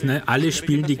Krasse ist, ne, alle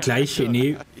spielen die gleiche,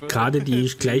 gerade die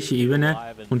gleiche Ebene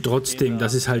und trotzdem,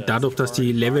 das ist halt dadurch, dass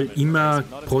die Level immer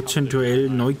prozentuell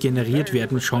neu generiert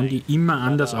werden, schauen die immer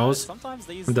anders aus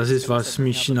und das ist, was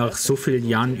mich nach so vielen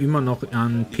Jahren immer noch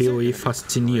an PoE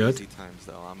fasziniert.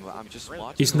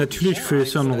 Ist natürlich für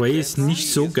so ein Race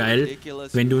nicht so geil,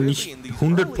 wenn du nicht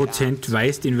 100%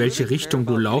 weißt, in welche Richtung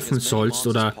du laufen sollst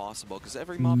oder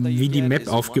wie die Map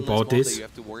aufgebaut ist.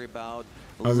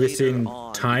 Aber wir sehen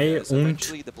Ty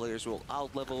und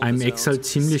ImExile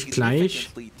ziemlich gleich.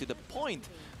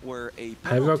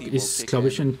 Havoc ist, glaube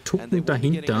ich, ein Tucken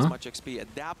dahinter.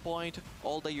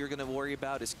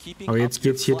 Aber jetzt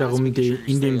geht es hier darum,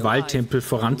 in den Waldtempel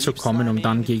voranzukommen, um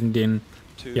dann gegen den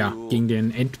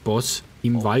Endboss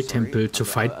im Waldtempel zu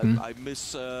fighten.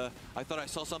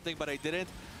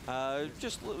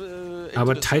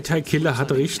 Aber TyTyKiller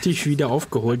hat richtig wieder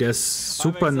aufgeholt. Er ist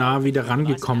super nah wieder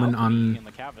rangekommen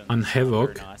an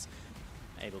Havoc.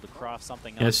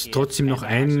 Er ist trotzdem noch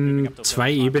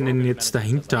zwei Ebenen jetzt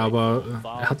dahinter, aber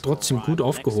er hat trotzdem gut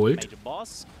aufgeholt.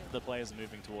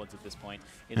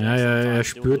 Ja, er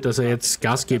spürt, dass er jetzt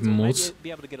Gas geben muss.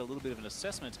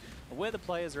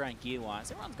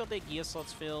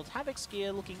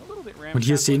 Und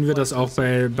hier sehen wir das auch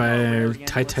bei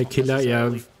TyTyKiller.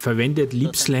 Er verwendet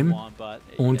Leap Slam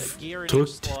und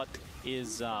drückt,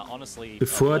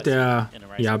 bevor er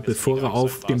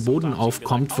auf den Boden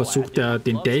aufkommt, versucht er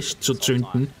den Dash zu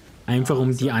zünden. Einfach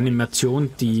um die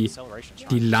Animation, die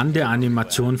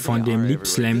Landeanimation von dem Leap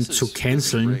Slam zu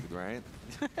canceln.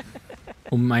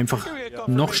 Um einfach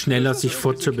noch schneller sich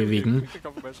fortzubewegen.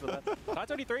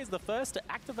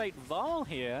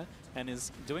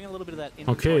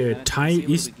 Okay, Ty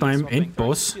ist beim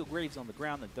Endboss.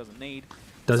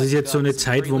 Das ist jetzt so eine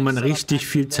Zeit, wo man richtig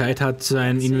viel Zeit hat,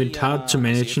 sein Inventar zu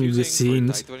managen. Wir sehen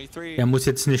es. Er muss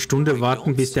jetzt eine Stunde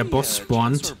warten, bis der Boss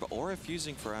spawnt.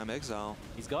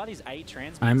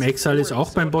 ImExile ist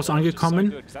auch beim Boss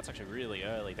angekommen.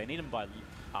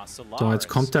 So, jetzt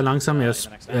kommt er langsam. Er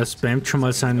spammt schon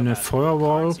mal seine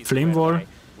Feuerwall, Flamewall,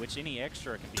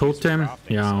 Totem.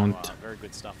 Ja, und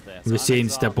wir sehen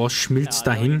es, der Boss schmilzt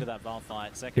dahin.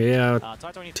 Er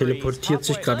teleportiert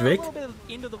sich gerade weg.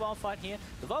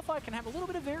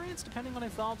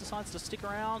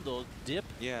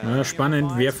 Ja,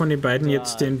 spannend, wer von den beiden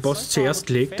jetzt den Boss zuerst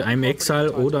legt,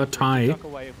 ImExile oder Ty.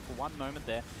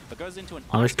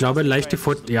 Aber ich glaube, leichte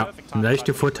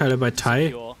Vorteile bei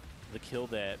Ty. The kill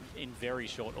there in very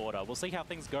short order. We'll see how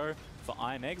things go for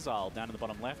ImExile down in the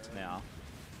bottom left now.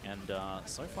 And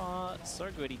so far, so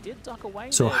good. He did duck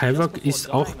away. So, Havoc ist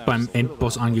auch beim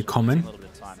Endboss angekommen.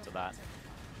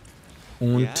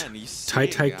 Und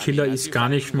TyTyKiller ist gar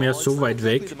nicht mehr so weit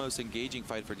weg.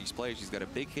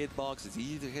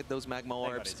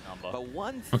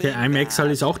 Okay,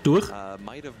 ImExile ist auch durch.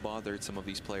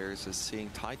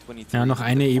 Ja, noch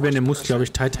eine Ebene muss, glaube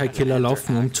ich, TyTyKiller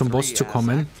laufen, um zum Boss zu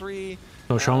kommen.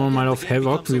 So, schauen wir mal auf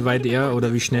Havoc, wie weit er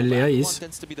oder wie schnell er ist.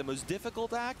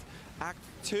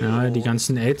 Ja, die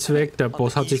ganzen Aids weg. Der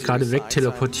Boss hat sich gerade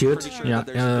wegteleportiert. Ja,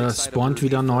 er spawnt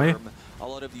wieder neu.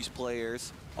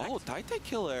 Oh,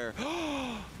 TyTyKiller.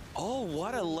 Oh,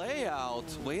 what a layout.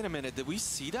 Wait a minute, did we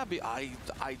see that? I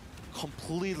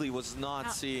completely was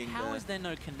not seeing that. How is there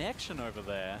no connection over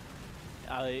there?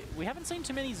 We haven't seen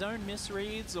too many zone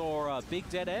misreads or big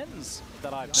dead ends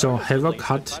that I've So, Havoc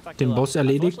hat den Boss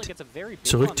erledigt.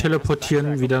 Zurück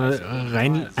teleportieren, wieder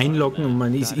rein einloggen und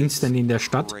man ist instant in der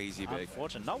Stadt.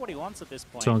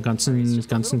 So,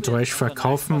 ganzen Trash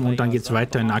verkaufen und dann geht's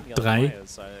weiter in Akt 3.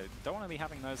 Don't want to be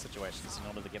having those situations in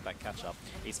order to get that catch up.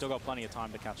 He's still got plenty of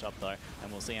time to catch up though,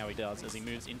 and we'll see how he does as he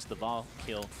moves into the Val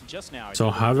kill just now.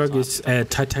 So, Havoc ist,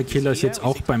 TyTyKiller ist jetzt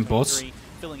auch beim Boss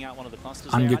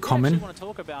angekommen.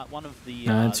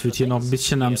 Ja, jetzt wird hier noch ein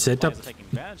bisschen am Setup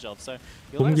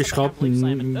umgeschraubt,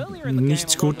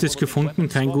 nichts Gutes gefunden,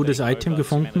 kein gutes Item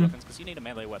gefunden.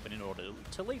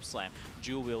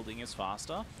 Dual wielding is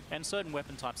faster, and certain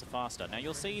weapon types are faster. Now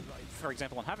you'll see, for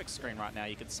example, on Havoc's screen right now,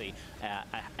 you can see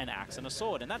an axe and a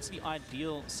sword, and that's the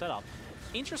ideal setup.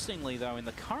 Interestingly, though, in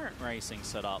the current racing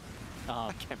setup,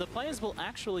 the players will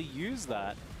actually use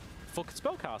that for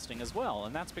spellcasting as well,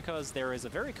 and that's because there is a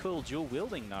very cool dual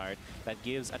wielding node that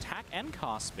gives attack and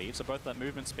cast speed, so both that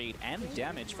movement speed and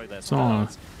damage for their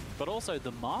spells.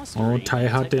 Oh, Ty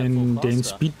hat den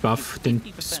Speed-Buff, den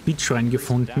Speed-Schrein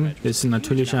gefunden. Das ist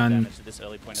natürlich ein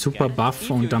super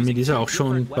Buff und damit ist er auch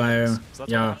schon beim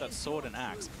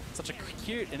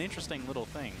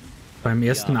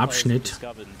ersten Abschnitt.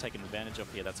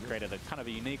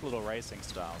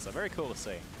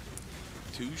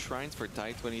 Two shrines for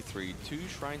Tie23, two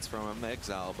shrines from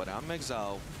ImExile, but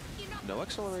ImExile, no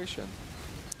acceleration.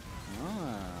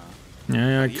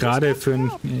 Ja, gerade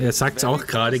er sagt es auch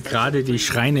gerade die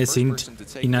Schreine sind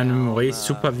in einem Race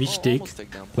super wichtig,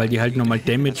 weil die halt nochmal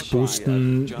Damage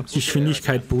boosten,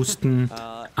 Geschwindigkeit boosten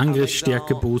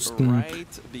Angriffsstärke boosten.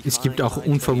 Es gibt auch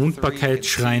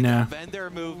Unverwundbarkeitsschreine.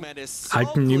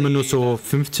 Halten immer nur so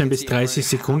 15 bis 30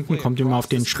 Sekunden, kommt immer auf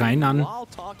den Schrein an.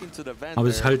 Aber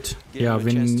es ist halt, ja,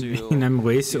 wenn in einem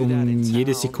Race um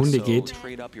jede Sekunde geht.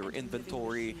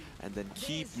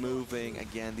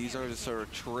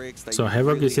 So,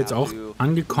 Havoc ist jetzt auch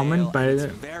angekommen bei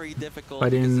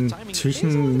den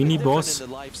Zwischen-Miniboss.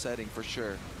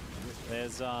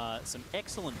 There's some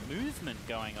excellent movement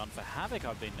going on for Havoc,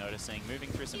 I've been noticing, moving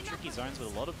through some tricky zones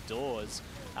with a lot of doors.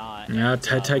 Ja,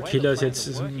 TyTyKiller ist jetzt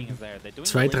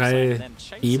 2, 3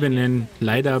 Ebenen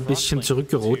leider ein bisschen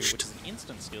zurückgerutscht.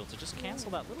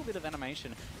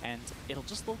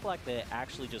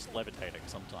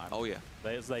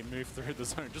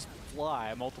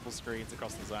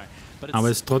 Aber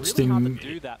es ist trotzdem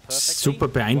super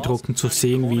beeindruckend zu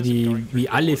sehen, wie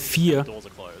alle 4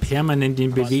 permanent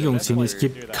in Bewegung sind. Es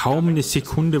gibt kaum eine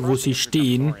Sekunde, wo sie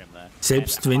stehen,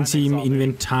 selbst wenn sie im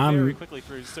Inventar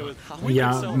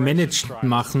ja Management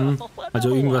machen, also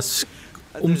irgendwas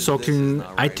umsockeln,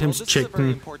 Items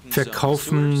checken,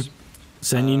 verkaufen,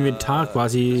 sein Inventar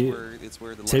quasi.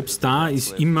 Selbst da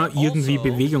ist immer irgendwie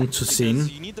Bewegung zu sehen.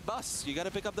 It's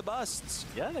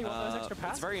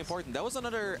very important. That was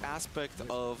another aspect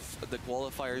of the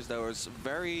qualifiers that was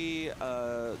very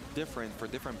different for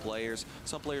different players.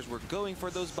 Some players were going for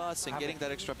those busts and getting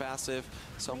that extra passive.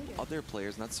 Some other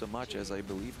players not so much, as I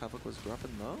believe Havoc was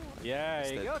dropping. No? Yeah,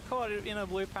 you got caught in a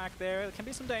blue pack there. There can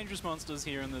be some dangerous monsters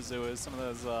here in the zoos. Some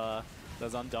of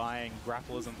those undying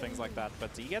grapplers and things like that, but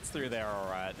he gets through there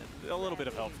alright. A little bit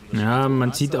of help from the ja,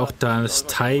 man sieht auch, dass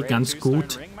Ty ganz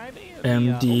gut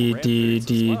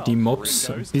die Mobs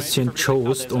ein bisschen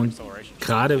chost, und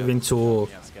gerade wenn so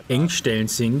Engstellen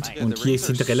sind, und hier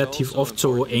sind relativ oft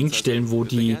so Engstellen, wo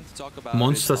die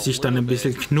Monster sich dann ein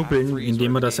bisschen knubbeln,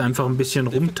 indem man das einfach ein bisschen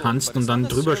rumtanzt und dann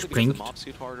drüber springt.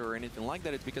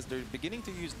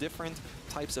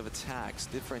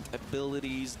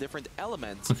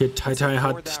 Okay, TyTy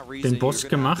hat den Boss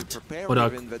gemacht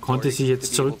oder konnte sich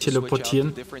jetzt zurück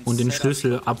teleportieren und den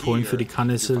Schlüssel abholen für die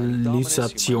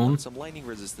Kanalisation.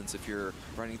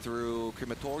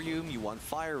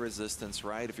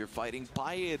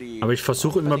 Aber ich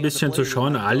versuche immer ein bisschen zu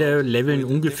schauen, alle leveln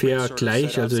ungefähr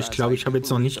gleich. Also ich glaube, ich habe jetzt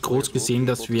noch nicht groß gesehen,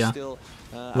 dass wir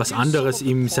was anderes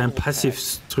in seinem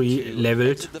Passive-Tree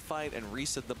levelt.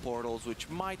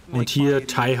 Und hier,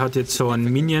 Ty hat jetzt so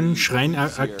einen Minion-Schrein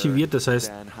aktiviert, das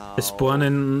heißt, es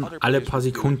spawnen alle paar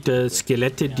Sekunden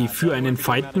Skelette, die für einen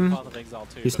fighten.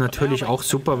 Ist natürlich auch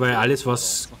super, weil alles,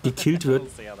 was gekillt wird,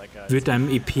 wird einem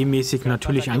EP-mäßig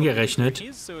natürlich angerechnet.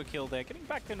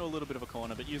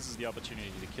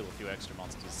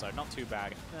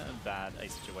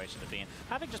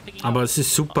 Aber es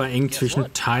ist super eng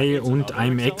zwischen Ty und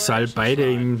ImExile, beide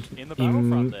im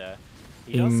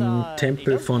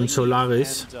Tempel von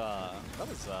Solaris.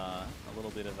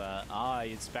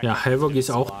 Ja, Havoc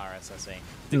ist auch...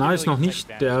 Na, ist noch nicht,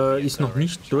 der ist noch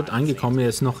nicht dort angekommen, er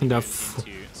ist noch in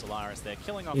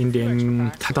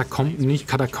den Katakomben, nicht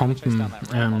Katakomben,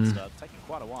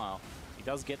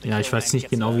 ja, ich weiß nicht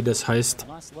genau, wie das heißt.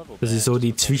 Das ist so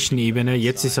die Zwischenebene.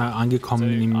 Jetzt ist er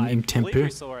angekommen im Tempel.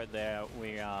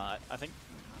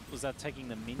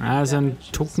 Ah, ist ein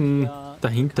Tucken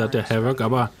dahinter, der Havoc,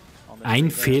 aber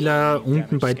ein Fehler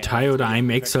unten bei Ty oder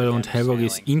ImExile und Havoc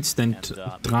ist instant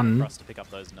dran.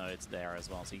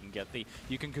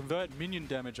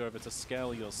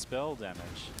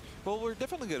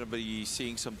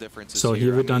 So,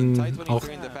 hier wird dann auch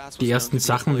die ersten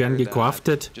Sachen werden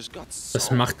gecraftet. Das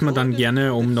macht man dann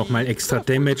gerne, um nochmal extra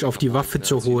Damage auf die Waffe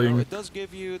zu holen.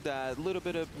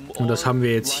 Und das haben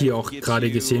wir jetzt hier auch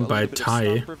gerade gesehen bei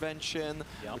Ty.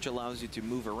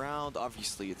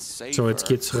 So, jetzt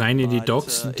geht's rein in die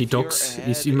Docks. Die Docks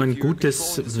ist immer ein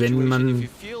gutes, wenn man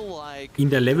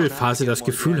in der Levelphase das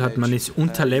Gefühl hat, man ist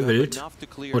unterlevelt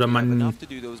oder man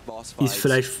ist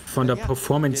vielleicht von der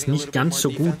Performance nicht ganz so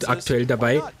gut aktuell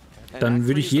dabei, dann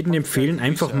würde ich jedem empfehlen,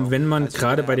 einfach wenn man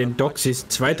gerade bei den Docks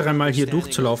ist, 2-, 3-mal hier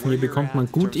durchzulaufen. Hier bekommt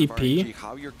man gut EP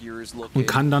und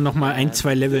kann dann nochmal 1,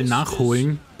 2 Level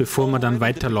nachholen, bevor man dann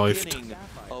weiterläuft.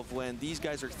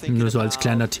 Nur so als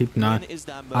kleiner Tipp,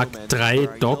 Akt 3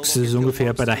 Docks ist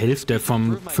ungefähr bei der Hälfte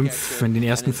von den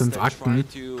ersten 5 Akten.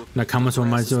 Da kann man so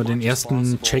mal so den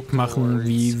ersten Check machen,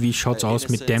 wie schaut's aus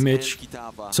mit Damage,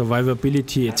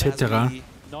 Survivability etc.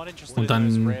 Und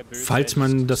dann, falls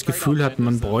man das Gefühl hat,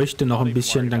 man bräuchte noch ein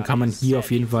bisschen, dann kann man hier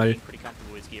auf jeden Fall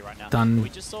dann,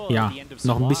 ja,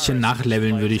 noch ein bisschen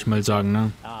nachleveln, würde ich mal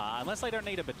sagen, Unless they don't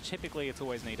need it, but typically it's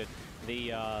always needed.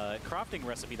 The crafting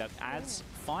recipe that adds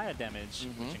fire damage,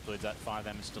 which includes that fire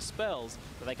damage to spells,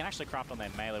 that they can actually craft on their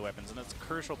melee weapons, and it's a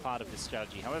crucial part of this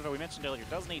strategy. However, we mentioned earlier, it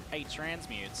does need 8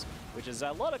 transmutes, which is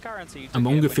a lot of currency. Aber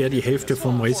ungefähr die Hälfte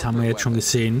vom Race haben wir jetzt schon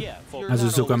gesehen. Also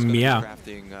sogar mehr.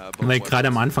 Weil gerade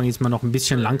am Anfang ist man noch ein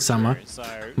bisschen langsamer.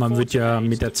 Man wird ja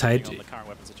mit der Zeit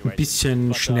ein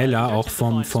bisschen schneller, auch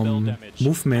vom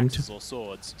Movement.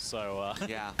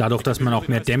 Dadurch, dass man auch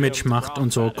mehr Damage macht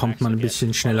und so, kommt man ein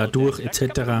bisschen schneller durch, etc.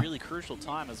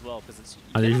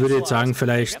 Also ich würde jetzt sagen,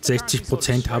 vielleicht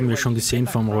 60% haben wir schon gesehen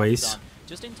vom Race.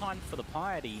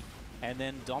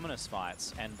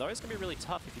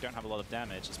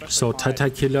 So,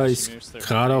 TyTyKiller ist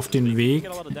gerade auf dem Weg,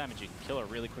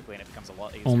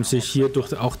 um sich hier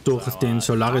auch durch den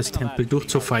Solaris-Tempel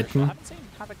durchzufighten.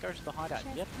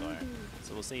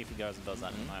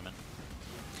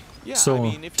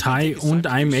 So, Ty und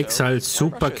ImExile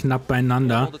super knapp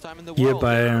beieinander. Hier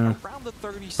bei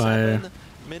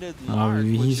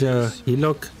wie hieß er?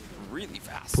 Havoc?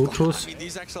 Brutus?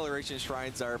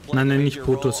 Nein, nicht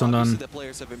Brutus, sondern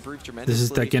das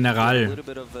ist der General.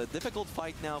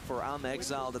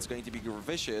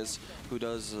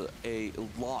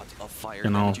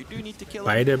 Genau.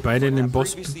 Beide in den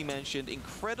Boss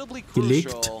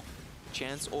gelegt.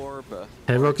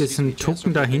 Havoc ist ein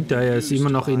Tucken dahinter, er ist immer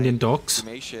noch in den Docks.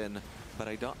 But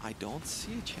I don't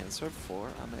see a chance for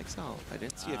ImExile. I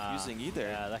didn't see it fusing either.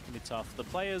 Yeah, that can be tough. The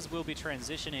players will be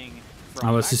transitioning.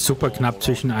 Aber es ist super knapp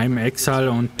zwischen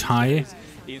ImExile und Ty.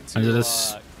 Also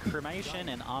das ist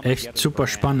echt super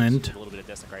spannend.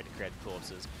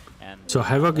 So,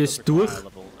 Havoc ist durch.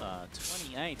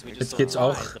 Jetzt geht's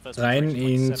auch rein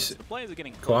ins...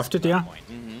 Craftet er?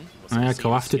 Naja,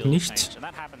 craftet nichts.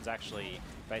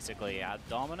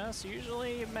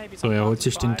 So, er holt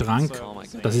sich den Trank.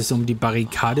 Das ist, um die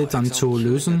Barrikade dann zu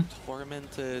lösen.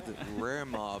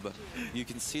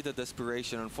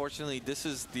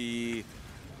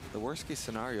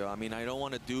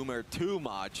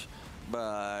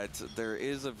 But there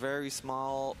is a very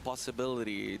small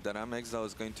possibility that ImExile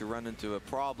is going to run into a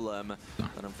problem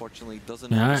that unfortunately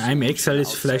doesn't. Ja, ImExile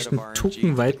ist vielleicht ein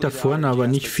Tucken weiter vorne, aber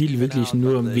nicht viel, wirklich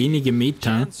nur wenige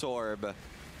Meter.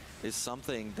 Is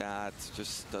something that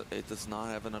just it does not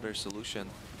have another solution.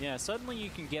 Yeah, certainly you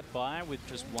can get by with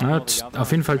just one or the other. Auf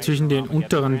jeden Fall zwischen den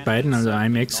unteren beiden, also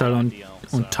ImExile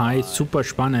und Ty, super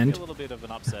spannend.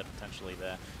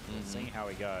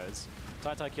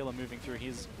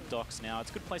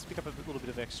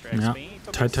 Ja,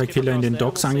 TyTyKiller in den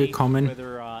Docks angekommen.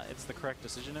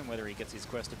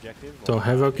 So,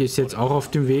 Havoc ist jetzt auch auf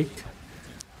dem Weg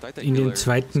in den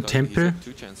zweiten Tempel.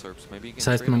 Das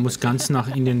heißt, man muss ganz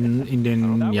in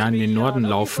den Norden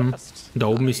laufen. Da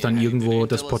oben ist dann irgendwo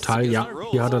das Portal. Ja,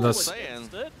 hier hat er das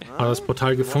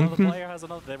Portal gefunden.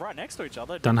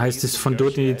 Dann heißt es von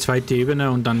dort in die zweite Ebene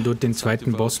und dann dort den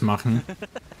zweiten Boss machen.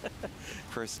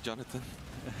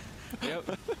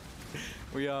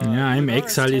 Ja,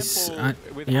 ImExile ist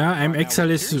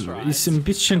ein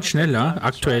bisschen schneller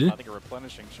aktuell.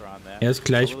 Er ist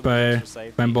gleich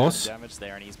beim Boss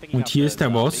und hier ist der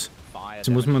Boss. Jetzt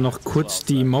muss man noch kurz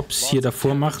die Mobs hier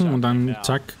davor machen und dann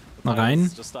zack,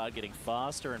 rein.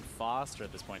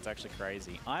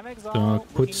 So,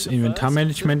 kurz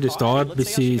Inventarmanagement, es dauert,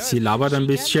 bis sie labert ein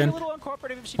bisschen.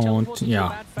 Und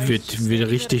ja, wird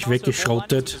richtig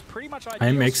weggeschrottet.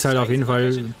 ImExile auf jeden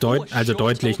Fall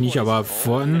deutlich nicht, aber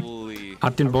vorhin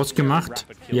hat den Boss gemacht.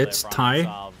 Jetzt Ty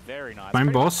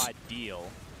beim Boss.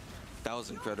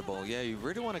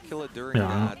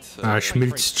 Ja,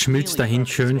 schmilzt dahin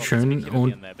schön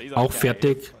und auch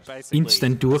fertig.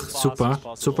 Instant durch,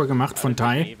 super gemacht von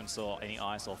Ty.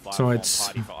 So,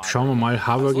 jetzt schauen wir mal,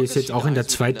 Havoc ist jetzt auch in der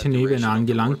zweiten Ebene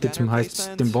angelangt, jetzt heißt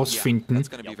es den Boss finden.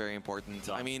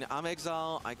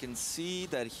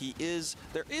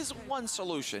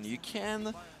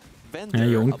 Ja,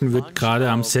 hier unten wird gerade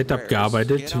am Setup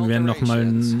gearbeitet, werden nochmal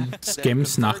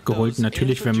Scams nachgeholt.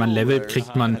 Natürlich, wenn man levelt,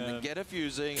 kriegt man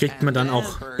dann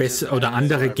auch besser oder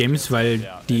andere Gems,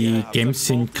 weil die Gems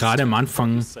sind gerade am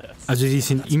Anfang, also die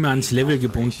sind immer ans Level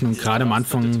gebunden und gerade am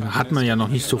Anfang hat man ja noch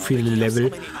nicht so viele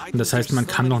Level. Und das heißt, man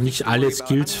kann noch nicht alle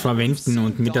Skills verwenden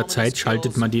und mit der Zeit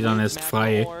schaltet man die dann erst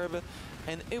frei.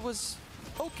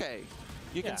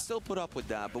 You can still put up with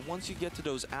that, but once you get to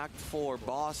those Act 4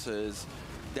 bosses,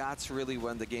 that's really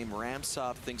when the game ramps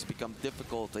up, things become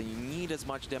difficult, and you need as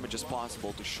much damage as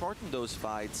possible to shorten those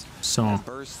fights and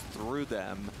burst through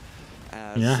them.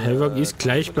 Ja, Havoc ist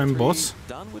gleich beim Boss.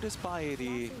 Done with his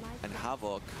piety, and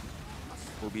Havoc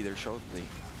will be there shortly.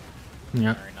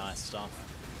 Ja.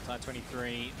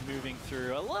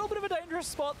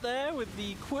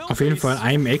 Auf jeden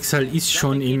Fall, ImExile ist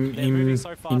schon in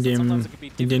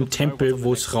dem Tempel,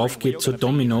 wo es rauf geht zu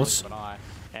Dominos.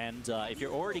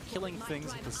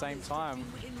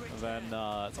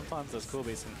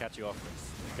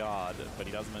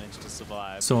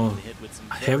 So,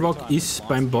 Havoc ist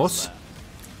beim Boss.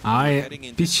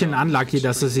 Ein bisschen unlucky,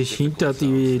 dass er sich hinter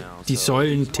die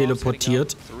Säulen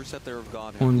teleportiert.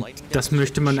 Und das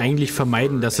möchte man eigentlich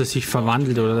vermeiden, dass er sich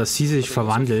verwandelt oder dass sie sich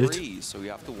verwandelt.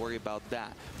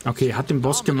 Okay, hat den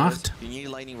Boss gemacht.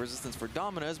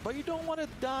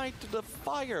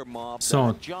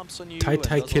 So,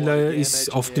 TyTyKiller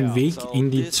ist auf dem Weg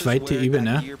in die zweite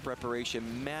Ebene.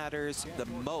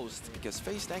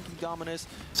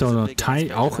 So,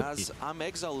 Ty auch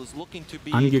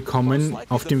angekommen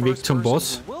auf dem Weg zum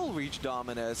Boss.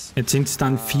 Jetzt sind es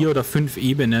dann 4 oder 5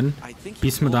 Ebenen,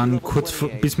 bis man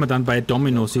dann bei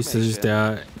Dominos ist. Das ist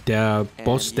der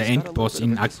Boss, der Endboss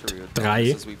in Akt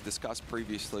 3.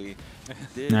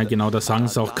 Ja genau, da sagen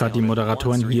es auch gerade die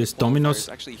Moderatoren, hier ist Dominos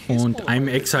und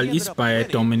ImExile ist bei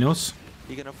Dominos.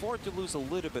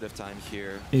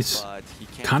 Es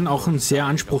kann auch ein sehr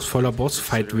anspruchsvoller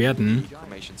Bossfight werden.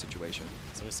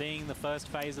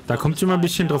 Da kommt es immer ein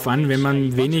bisschen drauf an, wenn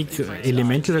man wenig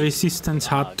Elemental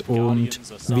Resistance hat und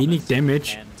wenig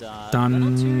Damage,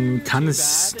 dann kann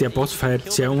es der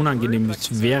Bossfight sehr unangenehm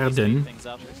werden.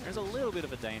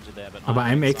 Aber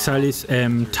ImExile ist,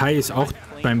 Ty ist auch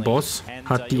beim Boss,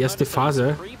 hat die erste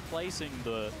Phase.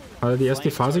 Hat er die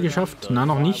erste Phase geschafft? Na,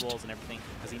 noch nicht.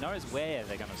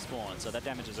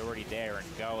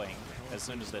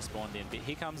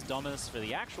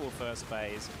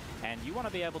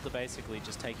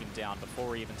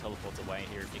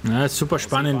 Ja, ist super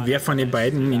spannend, wer von den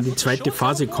beiden in die zweite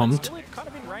Phase kommt.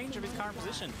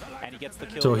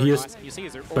 So, hier ist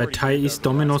bei Ty ist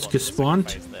Dominos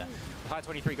gespawnt.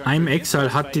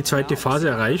 ImExile hat die zweite Phase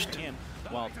erreicht.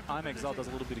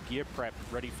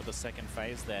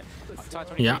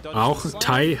 Ja, auch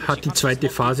Ty hat die zweite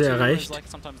Phase erreicht.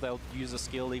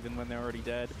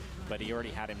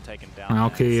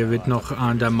 Okay, hier wird noch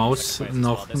an der Maus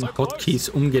noch Hotkeys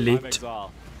umgelegt.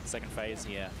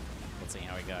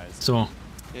 So.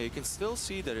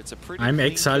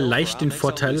 ImExile leicht in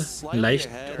Vorteil, leicht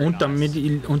und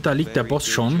damit unterliegt der Boss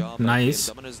schon.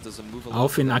 Nice.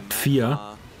 Auf in Akt 4.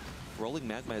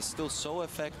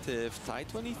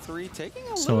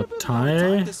 So,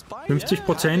 Ty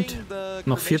 50%,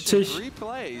 noch 40,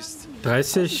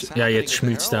 30, ja jetzt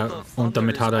schmilzt er und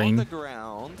damit hat er ihn.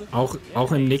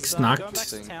 Auch im nächsten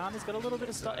Akt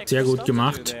sehr gut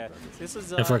gemacht.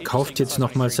 Er verkauft jetzt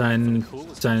nochmal seinen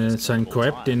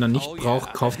Grab, den er nicht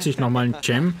braucht, kauft sich nochmal einen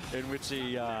Gem.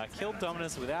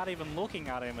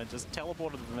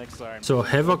 So,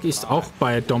 Havoc ist auch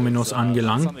bei Dominos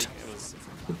angelangt.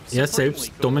 Er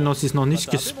selbst, Dominos ist noch nicht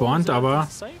gespawnt, aber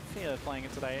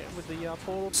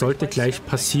sollte gleich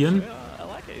passieren.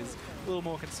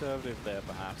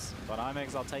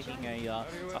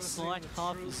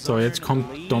 So, jetzt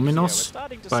kommt Dominos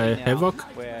bei Havoc.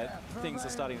 Things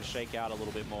are starting to shake out a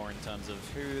little bit more in terms of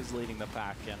who is leading the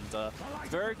pack, and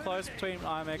very close between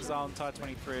ImExile and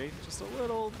Tie23. Just a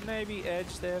little maybe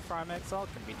edge there for ImExile.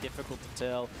 Can be difficult to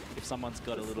tell if someone's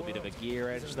got a little bit of a gear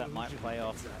edge that might play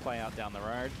out down the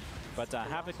road. But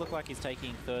Havoc looked like he's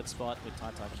taking third spot with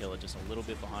TyTyKiller just a little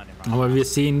bit behind him. Aber wir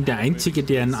sehen, der einzige,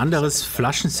 der ein anderes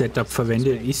Flaschen-Setup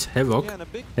verwendet, ist Havoc.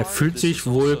 Er fühlt sich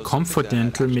wohl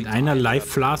comfortable mit einer Life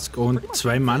Flask und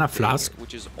 2 Mana Flask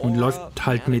und läuft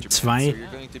halt mit 2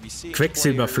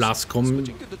 Quecksilber Flask rum.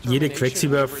 Jede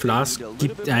Quecksilber Flask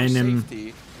gibt einem,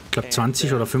 ich glaube,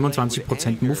 20 oder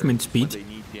 25% Movement Speed.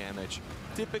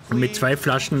 Und mit 2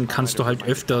 Flaschen kannst du halt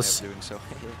öfters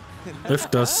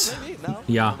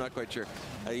ja,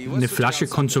 eine Flasche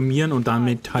konsumieren und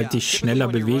damit halt dich schneller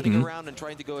bewegen.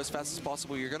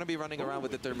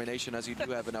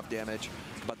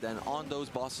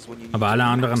 Aber alle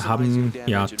anderen haben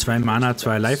ja 2 Mana,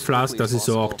 2 Life Flask. Das ist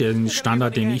so auch der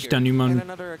Standard, den ich dann immer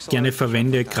gerne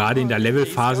verwende. Gerade in der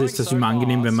Levelphase ist das immer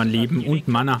angenehm, wenn man Leben und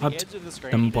Mana hat.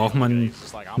 Dann braucht man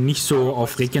nicht so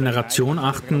auf Regeneration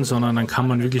achten, sondern dann kann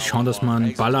man wirklich schauen, dass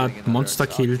man ballert, Monster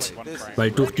killt,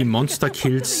 weil durch die Monster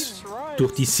Kills,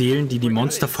 durch die Seelen, die die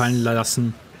Monster fallen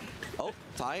lassen,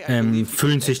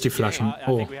 füllen sich die Flaschen.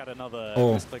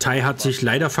 Oh, Ty hat sich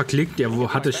leider verklickt,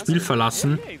 er hat das Spiel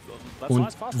verlassen und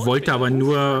wollte aber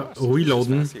nur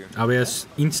reloaden, aber er ist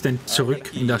instant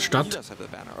zurück in der Stadt.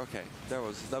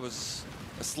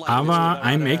 Aber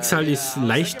ImExile ist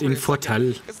leicht im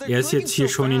Vorteil. Er ist jetzt hier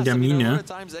schon in der Mine.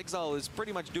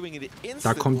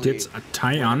 Da kommt jetzt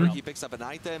Ty an.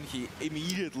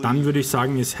 Dann würde ich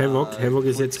sagen, ist Havoc. Havoc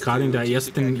ist jetzt gerade in der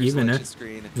ersten Ebene,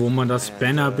 wo man das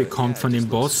Banner bekommt von dem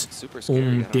Boss,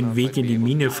 um den Weg in die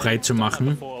Mine frei zu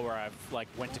machen.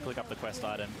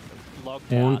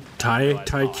 Und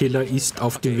TyTyKiller ist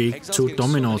auf dem Weg zu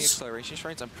Dominos.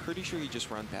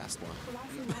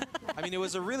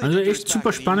 Also echt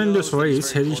super spannendes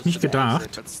Race, hätte ich nicht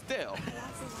gedacht.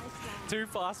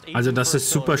 Also dass es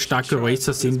super starke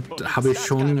Racer sind, habe ich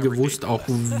schon gewusst, auch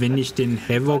wenn ich den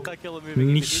Havoc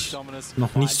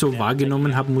noch nicht so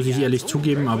wahrgenommen habe, muss ich ehrlich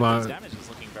zugeben, aber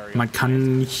man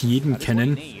kann nicht jeden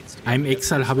kennen.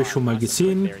 ImExile habe ich schon mal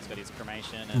gesehen.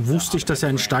 Wusste ich, dass er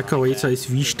ein starker Racer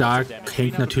ist. Wie stark,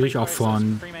 hängt natürlich auch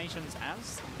von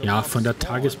der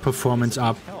Tagesperformance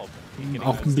ab.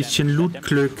 Auch ein bisschen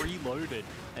Lootglück.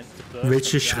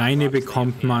 Welche Schreine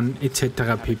bekommt man,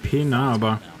 etc. pp. Na,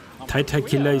 aber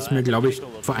TyTyKiller ist mir, glaube ich,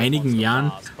 vor einigen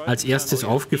Jahren als erstes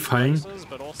aufgefallen.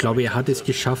 Ich glaube, er hat es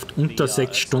geschafft, unter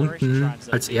 6 Stunden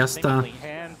als erster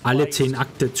alle 10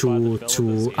 Akte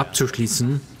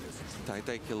abzuschließen.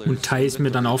 Und Ty ist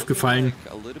mir dann aufgefallen,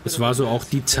 es war so auch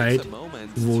die Zeit,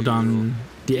 wo dann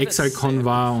die ExileCon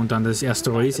war und dann das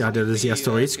erste Race. Er hat ja das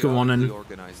erste Race gewonnen.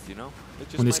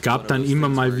 Und es gab dann immer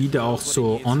mal wieder auch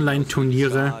so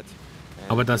Online-Turniere.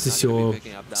 Aber das ist so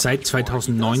seit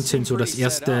 2019 so das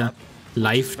erste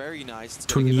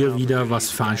Live-Turnier wieder, was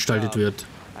veranstaltet wird.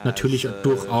 Natürlich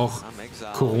durch auch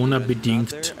Corona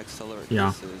bedingt,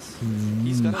 ja,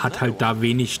 hat halt da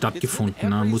wenig stattgefunden,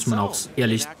 ne? Muss man auch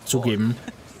ehrlich zugeben.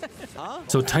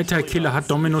 So, TyTyKiller hat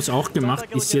Dominos auch gemacht,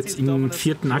 ist jetzt im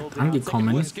 4. Akt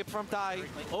angekommen.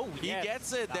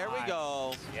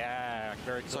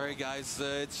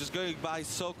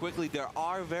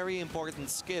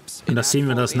 Und da sehen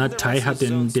wir das, ne? Ty hat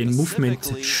den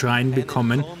Movement-Schrein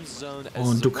bekommen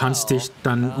und du kannst dich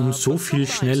dann um so viel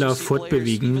schneller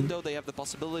fortbewegen.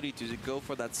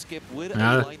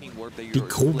 Ja, die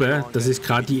Grube, das ist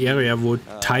gerade die Area, wo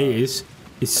Ty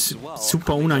ist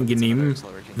super unangenehm,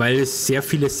 weil es sehr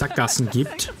viele Sackgassen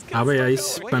gibt, aber er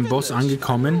ist beim Boss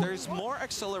angekommen.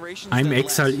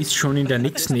 ImExile ist schon in der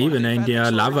nächsten Ebene, in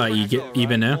der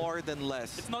Lava-Ebene.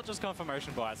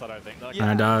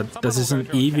 Das ist ein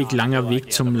ewig langer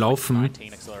Weg zum Laufen.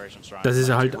 Das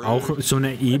ist halt auch so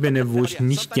eine Ebene, wo ich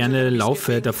nicht gerne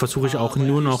laufe. Da versuche ich auch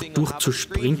nur noch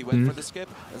durchzusprinten,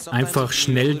 einfach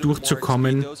schnell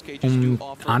durchzukommen, um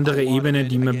andere Ebenen,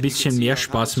 die mir ein bisschen mehr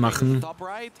Spaß machen.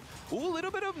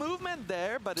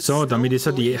 So, damit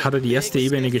hat er die erste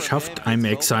Ebene geschafft,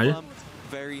 ImExile.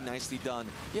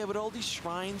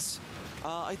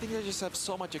 I think they just have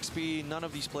so much XP. None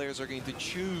of these players are going to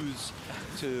choose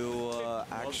to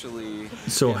actually.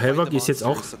 So, Havoc ist jetzt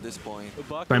auch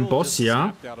beim Boss,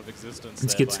 ja.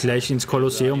 Jetzt geht's gleich ins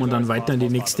Kolosseum und dann weiter in die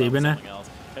nächste Ebene.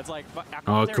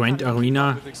 Grand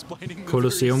Arena,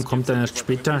 Kolosseum kommt dann erst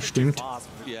später, stimmt.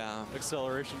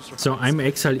 So,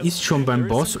 ImExile ist schon beim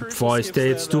Boss. Boah, ist der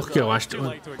jetzt durchgerascht.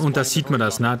 Und da sieht man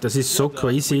das, ne? Das ist so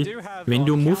crazy. Wenn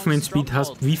du Movement Speed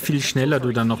hast, wie viel schneller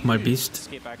du dann nochmal bist.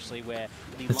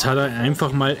 Jetzt hat er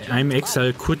einfach mal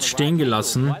ImExile kurz stehen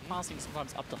gelassen.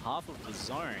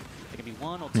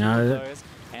 Ja.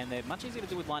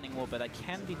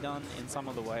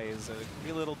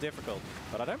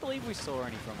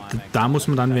 Da muss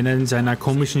man dann, wenn er in seiner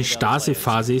komischen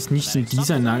Stase-Phase ist, nicht in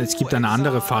dieser, es gibt eine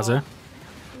andere Phase.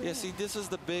 Yeah, see, this is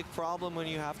the big problem when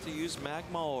you have to use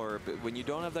magma or when you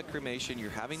don't have that cremation,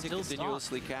 you're having to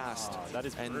continuously cast.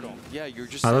 And yeah, you're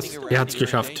just sitting around. Er hat es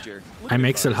geschafft.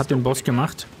 ImExile hat den Boss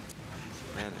gemacht.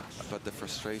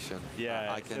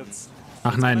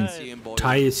 Ach nein,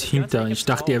 Ty ist hinter. Ich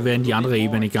dachte, er wäre in die andere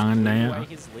Ebene gegangen. Naja.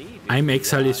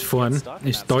 ImExile ist vorne,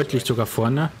 ist deutlich sogar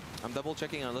vorne.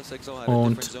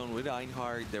 Und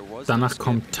danach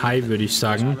kommt Ty, würde ich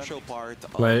sagen,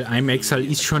 weil ImExile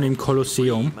ist schon im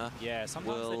Kolosseum.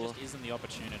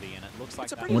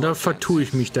 Oder vertue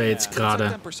ich mich da jetzt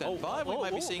gerade?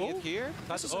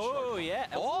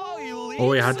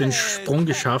 Oh, er hat den Sprung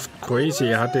geschafft. Crazy,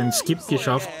 er hat den Skip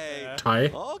geschafft.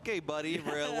 Ty.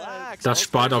 Das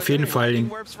spart auf jeden Fall.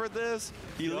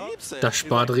 Das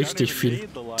spart richtig viel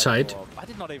Zeit.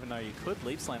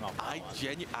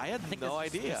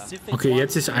 Okay,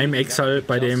 jetzt ist ImExile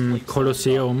bei dem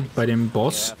Kolosseum, bei dem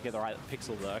Boss.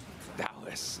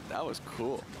 That was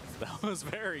cool. That was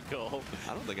very cool.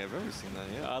 I don't think I've ever seen that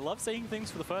yet. I love seeing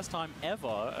things for the first time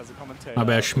ever as a commentator.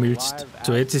 Aber er schmilzt.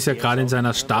 So, jetzt ist er gerade in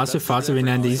seiner Stasi-Phase. Wenn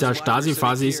er in dieser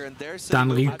Stasi-Phase ist, dann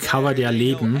recovert er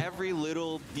Leben.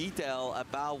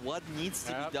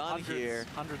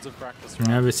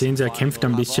 Ja, wir sehen, er kämpft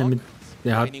ein bisschen mit.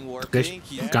 Er hat recht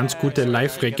ganz gute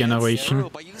Live-Regeneration.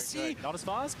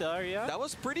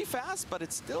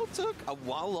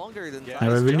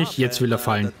 Aber er will nicht, jetzt will er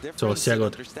fallen. So, sehr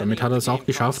gut. Damit hat er es auch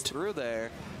geschafft.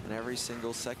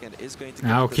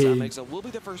 Ja, okay.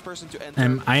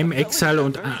 ImExile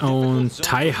und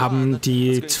Ty haben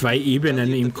die 2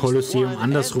 Ebenen im Kolosseum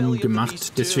andersrum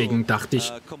gemacht. Deswegen dachte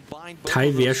ich,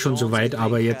 Ty wäre schon soweit,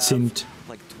 aber jetzt sind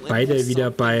beide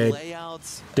wieder bei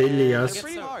Delias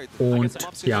und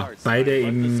ja, beide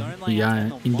in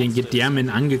den Gedärmen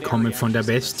angekommen von der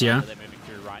Bestie.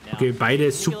 Okay,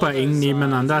 beide super eng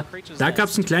nebeneinander. Da gab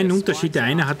es einen kleinen Unterschied. Der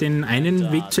eine hat den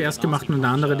einen Weg zuerst gemacht und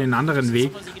der andere den anderen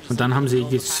Weg. Und dann haben sie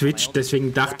geswitcht.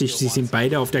 Deswegen dachte ich, sie sind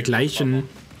beide auf der gleichen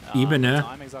Ebene.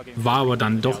 War aber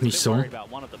dann doch nicht so.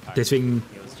 Deswegen,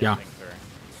 ja,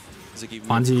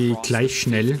 waren sie gleich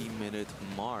schnell.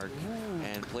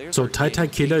 So,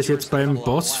 TyTyKiller ist jetzt beim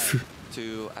Boss.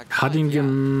 Hat ihn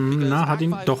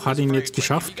jetzt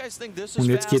geschafft. Und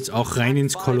jetzt geht es auch rein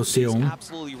ins Kolosseum.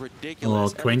 Oh,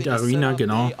 Grand Arena,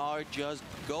 genau.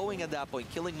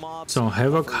 So,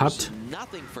 Havoc hat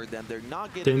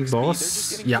den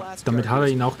Boss. Ja, damit hat er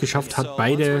ihn auch geschafft. Hat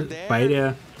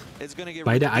beide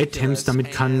Items.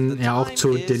 Damit kann er auch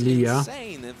zu Delia.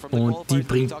 Und die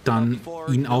bringt dann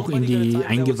ihn auch in die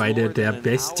Eingeweide der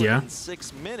Bestie.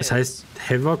 Das heißt,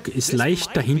 Havoc ist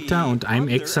leicht dahinter und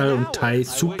ImExile und Ty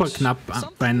super knapp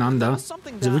beieinander.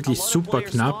 Also wirklich super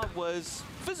knapp.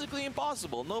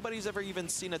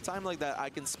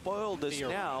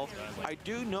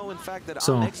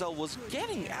 So.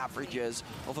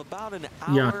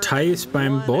 Ja, Ty ist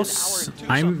beim Boss.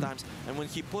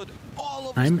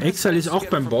 ImExile ist auch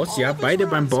beim Boss. Ja, beide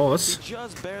beim Boss.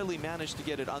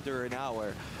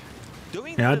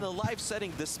 Ja,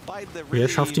 wer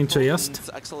schafft ihn zuerst?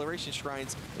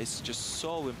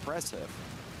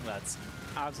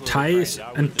 Ty ist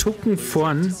ein Tucken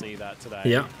vorn.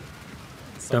 Ja.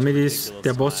 Damit ist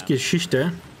der Boss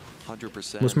Geschichte.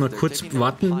 Muss man kurz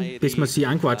warten, bis man sie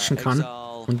anquatschen kann.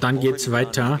 Und dann geht es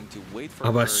weiter.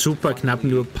 Aber super knapp,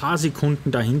 nur ein paar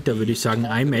Sekunden dahinter, würde ich sagen.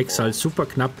 ImExile super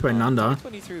knapp beieinander.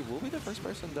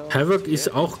 Havoc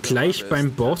ist auch gleich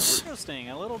beim Boss.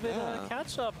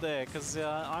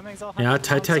 Ja,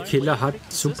 TyTyKiller hat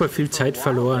super viel Zeit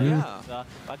verloren.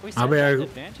 Aber er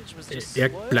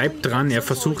bleibt dran, er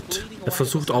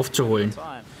versucht aufzuholen.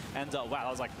 And wow, that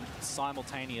was like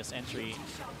simultaneous entry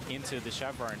into the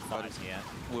Chevron fight here.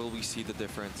 Will we see the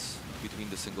difference between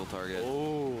the single target?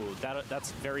 Oh,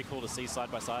 that's very cool to see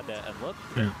side by side there. And look,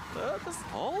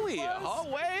 holy, oh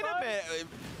wait a minute.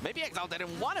 Maybe Exile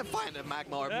didn't want to find a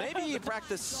magma, or maybe he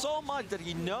practiced so much that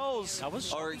he knows,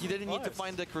 or he didn't need to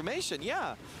find the cremation.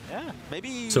 Yeah.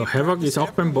 Maybe. So, Havoc ist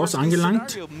auch beim Boss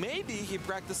angelangt.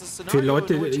 Für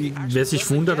Leute, wer sich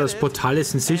wundert, das Portal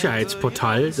ist ein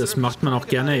Sicherheitsportal. Das macht man auch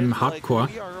gerne im Hardcore.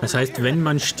 Das heißt, wenn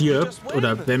man stirbt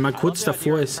oder wenn man kurz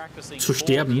davor ist zu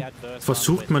sterben,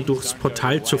 versucht man durchs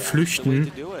Portal zu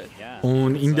flüchten.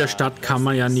 Und in der Stadt kann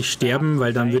man ja nicht sterben,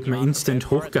 weil dann wird man instant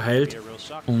hochgeheilt.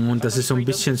 Und das ist so ein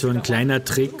bisschen so ein kleiner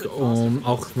Trick,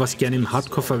 auch was gerne im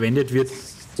Hardcore verwendet wird,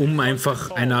 um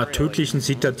einfach einer tödlichen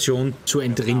Situation zu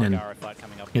entrinnen.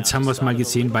 Jetzt haben wir es mal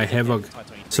gesehen bei Havoc.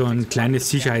 So ein kleines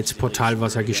Sicherheitsportal,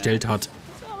 was er gestellt hat.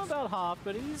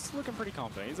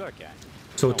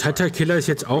 So, TyTyKiller ist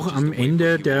jetzt auch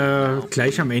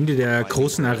gleich am Ende der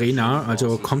großen Arena,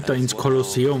 also kommt er ins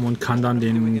Kolosseum und kann dann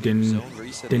den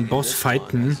Boss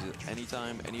fighten.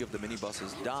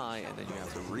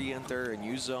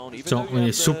 So, und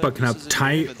ist super knapp.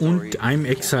 Ty und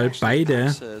ImExile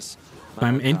beide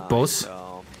beim Endboss.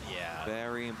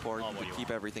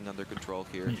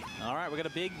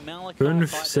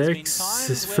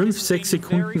 5, 6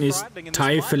 Sekunden ist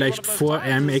Ty vielleicht vor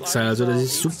ImExile, also das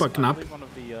ist super knapp.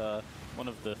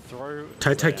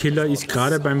 TyTyKiller ist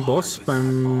gerade beim Boss,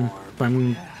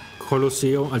 beim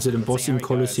Kolosseum, also dem Boss im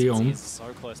Kolosseum.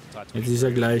 Jetzt ist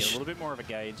er gleich.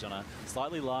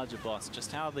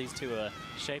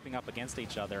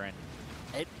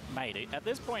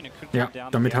 Ja,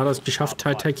 damit hat er es geschafft,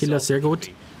 TyTyKiller, sehr gut.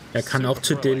 Er kann auch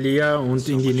zu Delia und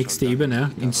in die nächste Ebene,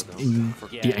 in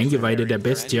die Eingeweide der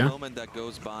Bestie.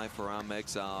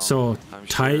 So,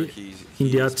 Ty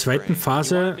in der zweiten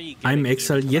Phase,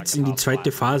 ImExile jetzt in die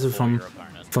zweite Phase vom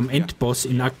Endboss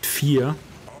in Akt 4.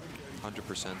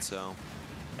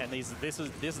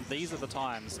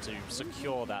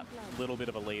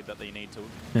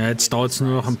 Ja, jetzt dauert es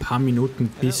nur noch ein paar Minuten,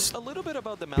 bis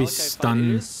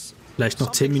dann vielleicht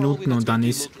noch 10 Minuten und dann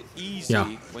ist, ja,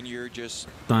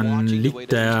 dann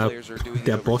liegt der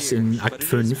Boss in Akt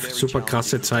 5. Super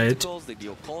krasse Zeit.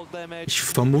 Ich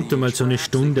vermute mal so eine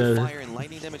Stunde.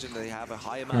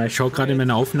 Ich schaue gerade in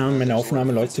meine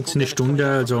Aufnahme läuft jetzt eine Stunde,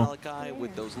 also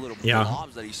ja,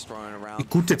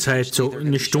 gute Zeit. So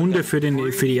eine Stunde für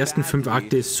die ersten 5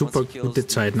 Akte ist super gute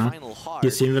Zeit, ne?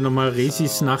 Hier sehen wir nochmal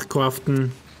Resis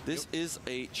nachcraften.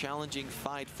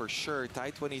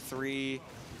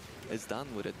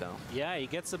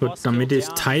 Gut, damit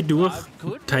ist Ty durch.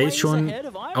 Ty ist schon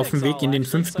auf dem Weg in den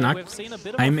 5. Akt.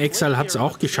 ImExile hat es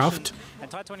auch geschafft.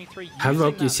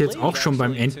 Havoc ist jetzt auch schon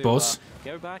beim Endboss.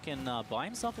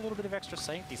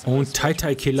 Und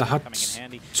TyTyKiller hat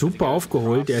super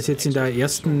aufgeholt. Er ist jetzt in der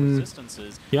ersten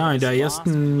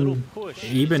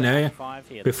Ebene,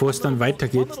 bevor es dann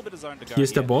weitergeht. Hier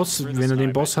ist der Boss. Wenn er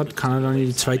den Boss hat, kann er dann in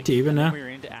die 2. Ebene.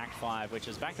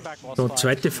 So,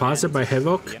 2. Phase bei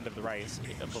Havoc.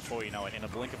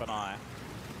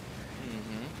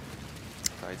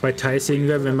 Bei Ty sehen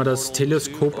wir, wenn man das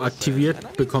Teleskop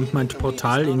aktiviert, bekommt man ein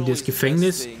Portal in das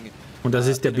Gefängnis. Und das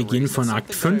ist der Beginn von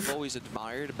Akt 5.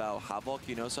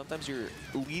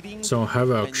 So,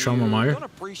 Havoc, schauen wir mal.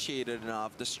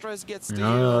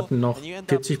 Ja, er hat noch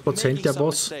 40% der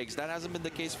Boss.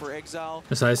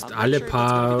 Das heißt, alle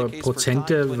paar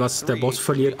Prozente, was der Boss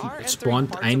verliert,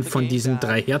 spawnt ein von diesen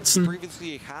 3 Herzen.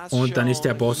 Und dann ist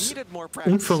der Boss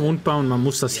unverwundbar und man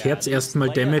muss das Herz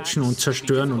erstmal damagen und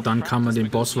zerstören und dann kann man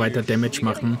den Boss weiter Damage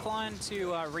machen.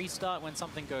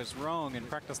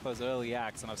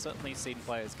 Seen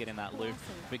players get in that loop,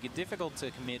 but it's difficult to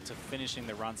commit to finishing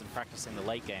the runs and practicing the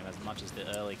late game as much as the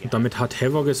early game. Und damit hat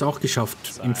Havoc es auch geschafft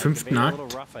im 5.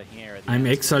 Akt.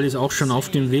 ImExile ist auch schon auf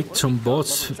dem Weg zum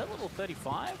Boss,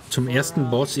 zum ersten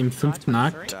Boss im 5.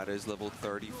 Akt.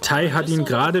 Ty hat ihn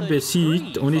gerade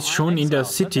besiegt und ist schon in der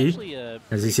City.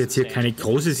 Es ist jetzt hier keine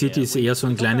große City, es ist eher so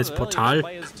ein kleines Portal,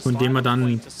 von dem er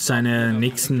dann seine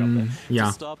nächsten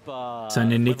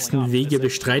Wege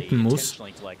bestreiten muss.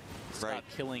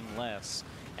 Killing less,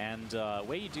 and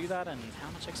where you do that and how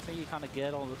much XP you kind of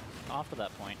get after that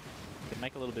point can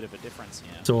make a little bit of a difference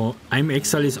here. So,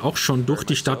 ImExile ist auch schon durch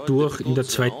die Stadt durch in der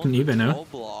 2. Ebene.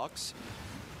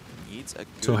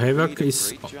 So, Havoc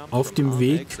ist auf dem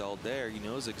Weg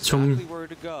zum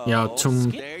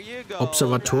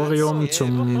Observatorium,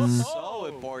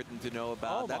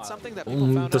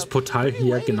 um das Portal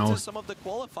hier, genau.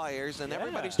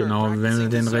 Genau, wenn man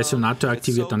den Resonator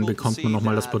aktiviert, dann bekommt man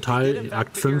nochmal das Portal.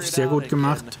 Akt 5, sehr gut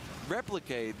gemacht.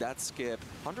 Replicate that skip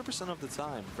 100% of the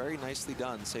time. Very nicely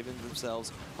done, saving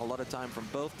themselves a lot of time from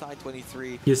both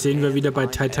Tie23. Hier sehen wir wieder bei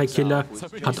TyTyKiller,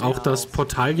 hat auch das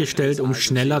Portal gestellt, um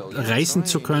schneller reisen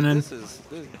zu können.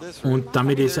 Und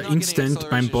damit ist er instant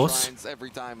beim Boss.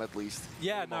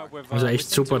 Also echt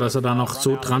super, dass er da noch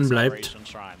so dran bleibt.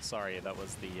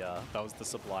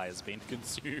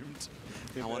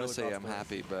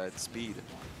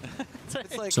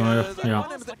 So, ja.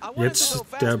 Jetzt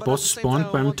der Boss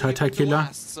spawnt beim TyTyKiller.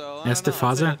 Erste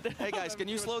Phase.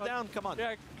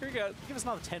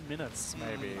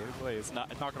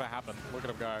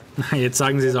 Jetzt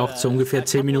sagen sie es auch, so ungefähr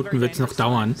 10 Minuten wird es noch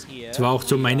dauern. Das war auch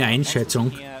so meine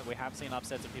Einschätzung.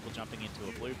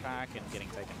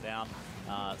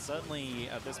 Certainly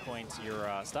at this point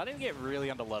you're starting to get really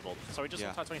under-leveled. So we just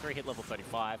saw Tie23he hit level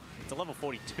 35. It's a level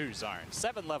 42 zone,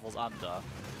 7 levels under.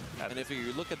 And if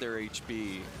you look at their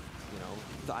HP,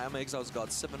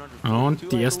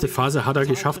 und die erste Phase hat er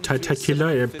geschafft,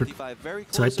 TyTyKiller,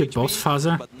 zweite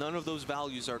Bossphase.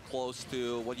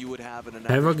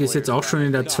 Havoc ist jetzt auch schon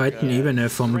in der 2. Ebene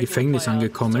vom Gefängnis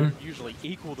angekommen.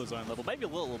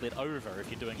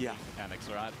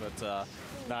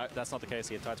 No, that's not the case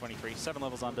here. Tie23, 7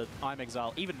 levels under.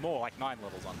 ImExile, even more, like 9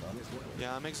 levels under.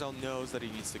 Yeah, ImExile knows that he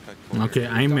needs to cut corners. Okay,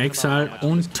 ImExile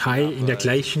und Ty in der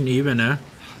gleichen Ebene.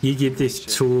 Hier geht es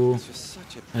zu...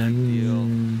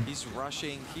 He's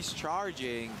rushing, he's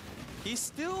charging,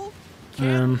 he's still...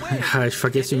 Ich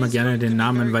vergesse immer gerne den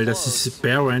Namen, weil das ist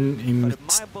Baron im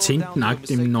 10. Akt,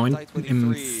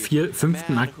 im 5.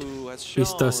 Akt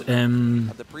ist das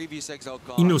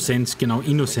Innocence, genau,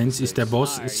 Innocence ist der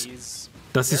Boss.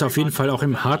 Das ist auf jeden Fall auch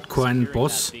im Hardcore ein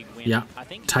Boss. Ja,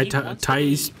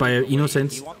 Ty ist bei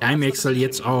Innocence, ImExile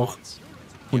jetzt auch.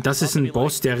 Und das ist ein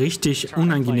Boss, der richtig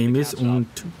unangenehm ist und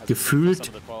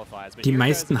gefühlt die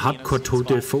meisten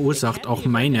Hardcore-Tote verursacht, auch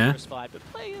meine.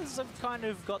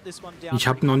 Ich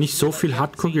habe noch nicht so viel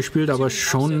Hardcore gespielt, aber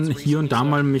schon hier und da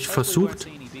mal mich versucht.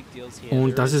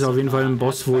 Und das ist auf jeden Fall ein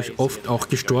Boss, wo ich oft auch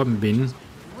gestorben bin.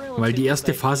 weil die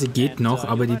erste Phase geht noch,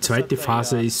 aber die zweite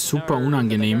Phase ist super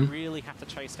unangenehm.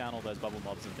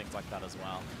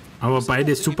 Aber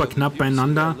beide super knapp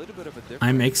beieinander.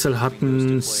 ImExile hat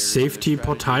ein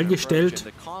Safety-Portal gestellt.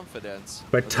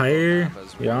 Bei Ty,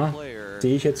 ja,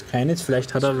 sehe ich jetzt keines.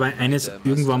 Vielleicht hat er eines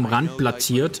irgendwo am Rand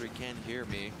platziert.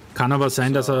 Kann aber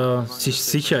sein, dass er sich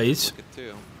sicher ist.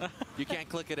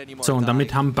 So, und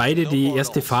damit haben beide die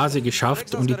erste Phase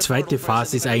geschafft und die zweite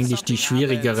Phase ist eigentlich die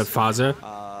schwierigere Phase.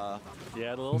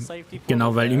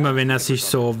 Genau, weil immer wenn er sich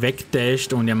so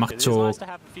wegdasht und er macht so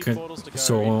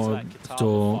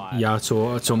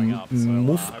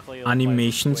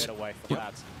Move-Animations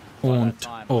und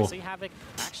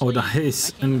oh, da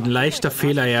ist ein leichter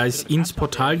Fehler, er ist ins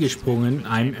Portal gesprungen,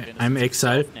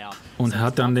 ImExile, und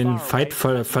hat dann den Fight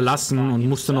verlassen und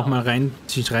musste nochmal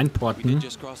sich reinporten.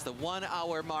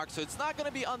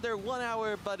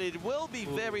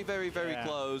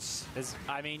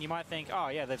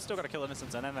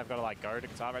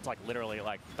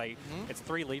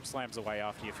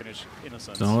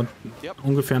 So,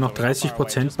 ungefähr noch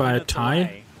 30% bei Ty.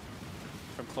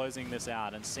 Closing this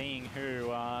out and seeing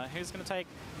who's going to take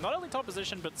not only top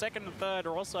position but second and third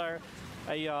are also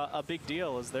a big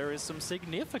deal, as there is some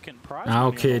significant prize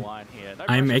okay.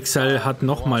 ImExile hat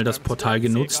nochmal das Portal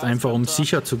genutzt, einfach um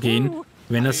sicher zu gehen,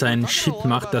 wenn er seinen Shit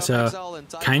macht, dass er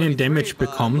keinen Damage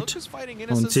bekommt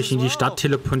und sich in die Stadt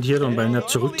teleportiert, und wenn er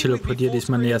zurück teleportiert, ist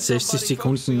man ja 60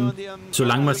 Sekunden,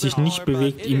 solange man sich nicht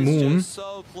bewegt, immun.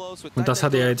 Und das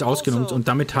hat er jetzt ausgenutzt und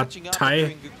damit hat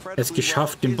Ty es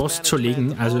geschafft, den Boss zu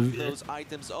legen, also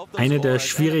eine der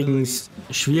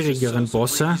schwierigeren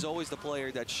Bosse.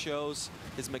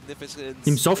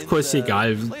 Im Softcore ist es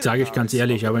egal, sage ich ganz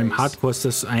ehrlich, aber im Hardcore ist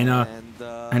das ein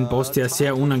Boss, der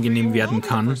sehr unangenehm werden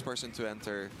kann.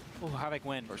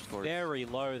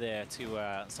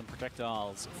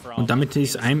 Und damit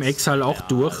ist ImExile auch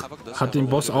durch, hat den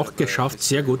Boss auch geschafft,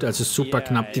 sehr gut, also super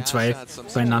knapp die zwei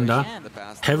beieinander.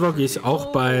 Havoc ist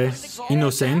auch bei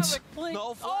Innocence.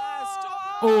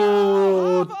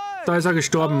 Oh, da ist er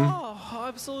gestorben.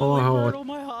 Oh.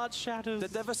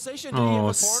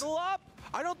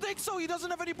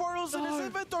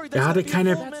 Er hatte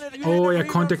keine... Oh, er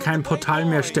konnte kein Portal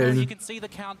mehr stellen.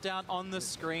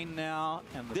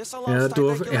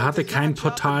 Er hatte kein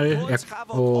Portal.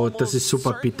 Oh, das ist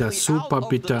super bitter, super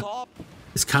bitter.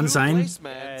 Es kann sein,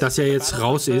 dass er jetzt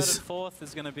raus ist.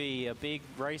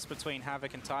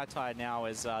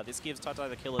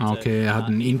 Okay, er hat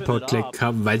einen Input-Lag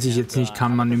gehabt. Weiß ich jetzt nicht,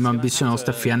 kann man immer ein bisschen aus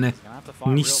der Ferne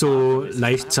nicht so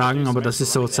leicht sagen, aber das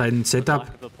ist so sein Setup.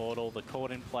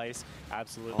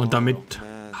 Und damit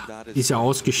ist er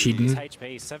ausgeschieden.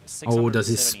 Oh, das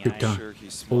ist bitter.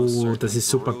 Oh, das ist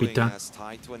super bitter.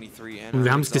 Und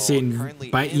wir haben es gesehen,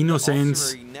 bei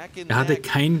Innocence, er hatte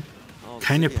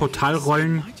keine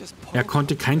Portalrollen, er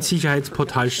konnte kein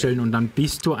Sicherheitsportal stellen und dann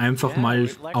bist du einfach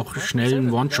mal auch schnell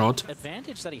ein One-Shot.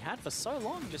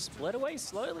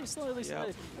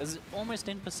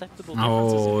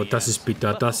 Oh, das ist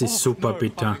bitter, das ist super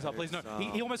bitter.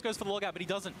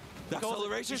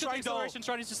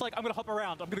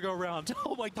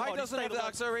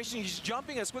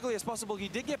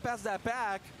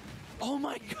 Oh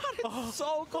my God, it's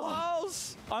so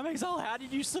close! ImExile, how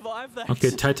did you survive that?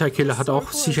 Okay, TyTyKiller hat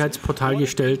auch Sicherheitsportal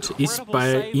gestellt, ist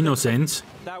bei Innocence.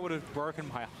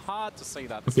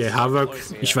 Okay, Havoc,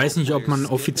 ich weiß nicht, ob man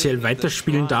offiziell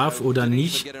weiterspielen darf oder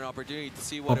nicht.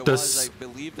 Ob das...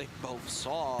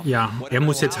 Ja, er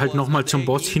muss jetzt halt nochmal zum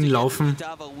Boss hinlaufen.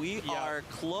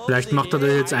 Vielleicht macht er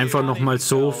das jetzt einfach nochmal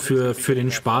so für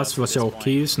den Spaß, was ja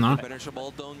okay ist, ne?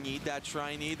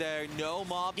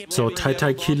 So,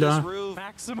 TyTyKiller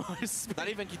ist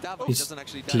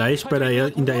gleich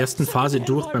in der ersten Phase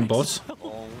durch beim Boss.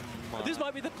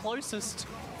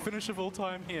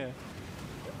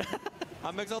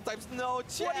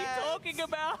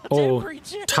 Oh,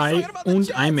 Ty und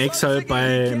ImExile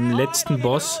beim letzten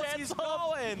Boss.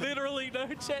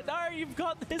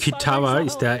 Kitawa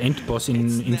ist der Endboss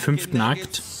im 5.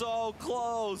 Akt.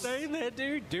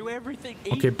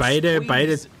 Okay,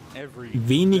 beide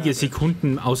wenige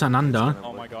Sekunden auseinander.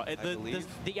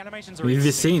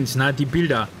 Wir sehen es, die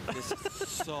Bilder.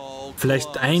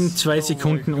 Vielleicht 1-2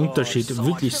 Sekunden Unterschied.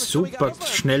 Wirklich super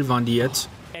schnell waren die jetzt.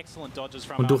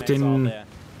 Und durch den...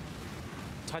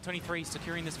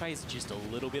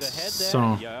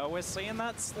 So.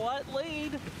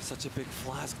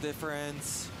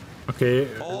 Okay.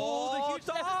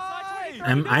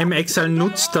 ImExile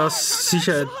nutzt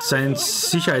sein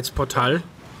Sicherheitsportal.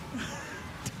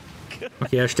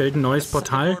 Okay, er stellt ein neues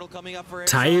Portal.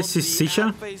 Ty ist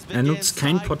sicher. Er nutzt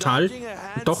kein Portal.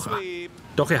 Doch,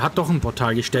 er hat doch ein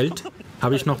Portal gestellt.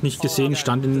 Habe ich noch nicht gesehen,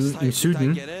 stand im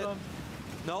Süden.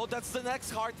 No, that's the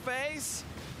next hard phase.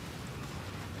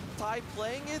 Ty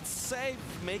playing it safe,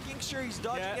 making sure he's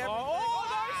dodging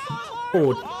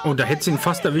everything. Oh, da hätte sie ihn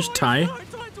fast erwischt, Ty.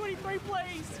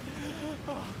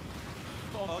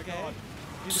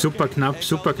 Super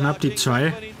knapp, die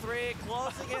zwei.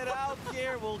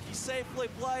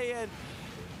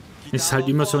 Ist halt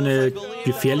immer so eine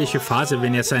gefährliche Phase,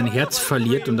 wenn er sein Herz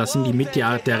verliert und das in die Mitte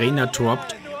der Arena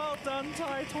droppt.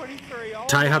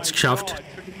 Ty hat's geschafft.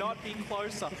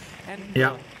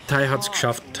 Ja, Ty hat's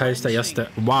geschafft. Ty ist der Erste.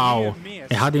 Wow,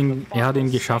 er hat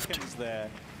ihn geschafft.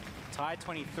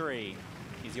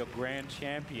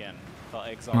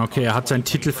 Okay, er hat seinen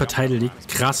Titel verteidigt.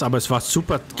 Krass, aber es war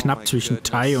super knapp zwischen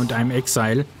Ty und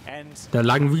ImExile. Da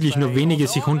lagen wirklich nur wenige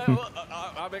Sekunden.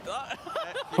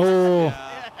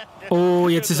 Oh,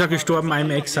 jetzt ist er gestorben,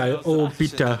 ImExile. Oh,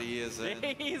 bitter.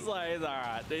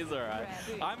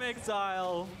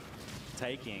 ImExile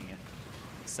taking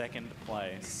second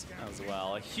place as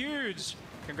well. A huge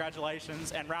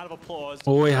congratulations and round of applause.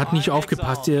 Oh, er hat nicht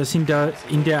aufgepasst. Er ist in der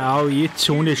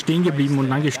AOE-Zone stehen geblieben und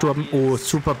dann gestorben. Oh,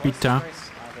 super bitter.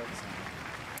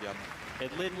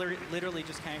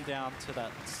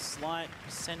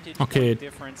 Okay,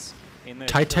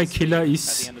 TyTyKiller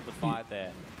ist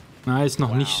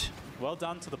noch nicht.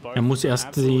 Er muss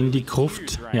erst in die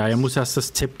Gruft. Ja, er muss erst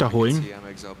das Zepter holen.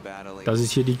 Das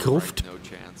ist hier die Gruft.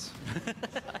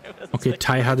 Okay,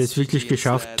 Ty hat es wirklich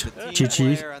geschafft.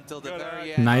 GG.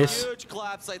 Nice.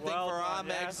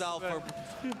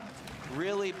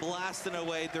 Really blasting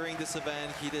away during this event.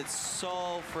 He did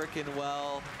so freaking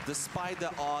well, despite the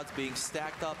odds being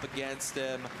stacked up against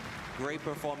him. Great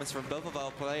performance from both of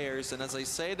our players. And as I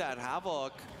say that,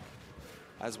 Havoc,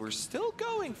 as we're still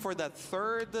going for that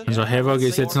third. Also Havoc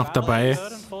ist jetzt noch dabei.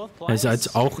 Er ist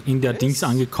jetzt auch in der Dings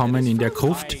angekommen, in der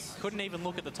Gruft.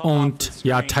 Und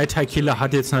ja, TyTyKiller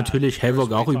hat jetzt natürlich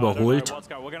Havoc auch überholt.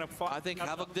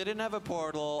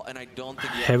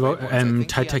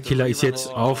 TyTyKiller ist jetzt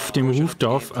auf dem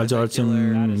Rooftop, also auf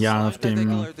dem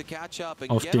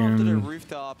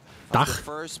Dach.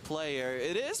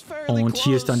 Und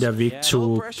hier ist dann der Weg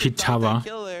zu Kitava.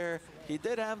 He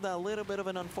did have that little bit of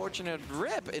an unfortunate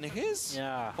rip in his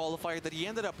qualifier that he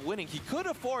ended up winning. He could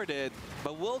afford it,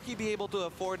 but will he be able to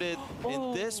afford it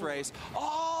in this race?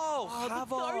 Oh,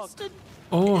 Havoc!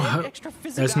 Oh,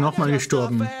 er ist nochmal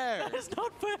gestorben.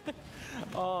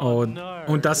 Oh,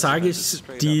 und da sage ich,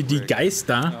 die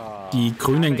Geister, die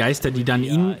grünen Geister, die dann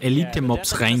in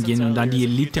Elite-Mobs reingehen und dann die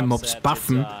Elite-Mobs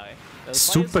buffen,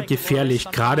 super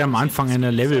gefährlich, gerade am Anfang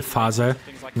einer Levelphase,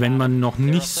 wenn man noch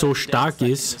nicht so stark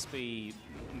ist.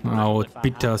 Oh,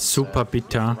 bitter, super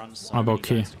bitter. Aber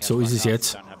okay, so ist es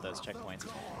jetzt.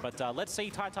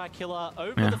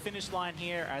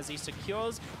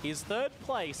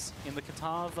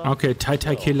 Okay,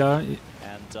 TyTyKiller.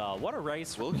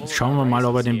 Schauen wir mal,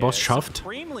 ob er den Boss schafft.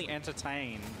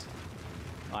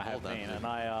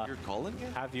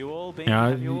 Ja,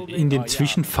 in den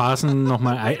Zwischenphasen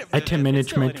nochmal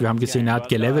Item-Management. Wir haben gesehen, er hat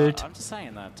gelevelt.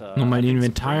 Nochmal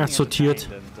Inventar sortiert.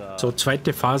 So,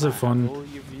 zweite Phase von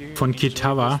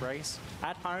Kitava.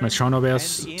 Mal schauen, ob er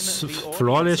es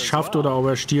flawless schafft oder ob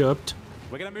er stirbt.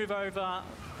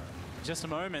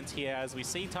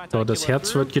 So, das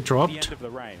Herz wird gedroppt.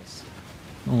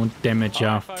 Und Damage,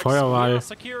 ja. Feuerwahl.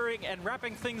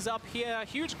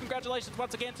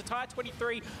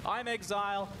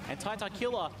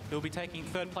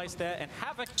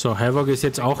 So, Havoc ist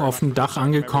jetzt auch auf dem Dach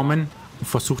angekommen und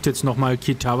versucht jetzt nochmal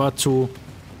Kitava zu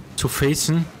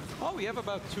facen. Oh, we have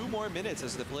about 2 more minutes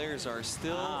as the players are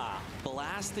still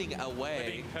blasting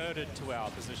away. Being herded to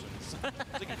our positions.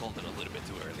 I think I called it a little bit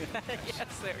too early. Yes,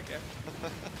 there we go.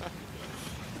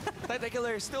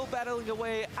 TyTyKiller is still battling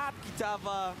away at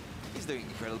Kitava. He's doing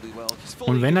incredibly well.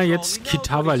 Und wenn er jetzt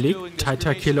Kitava legt,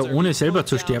 TyTyKiller ohne selber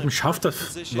zu sterben, schafft er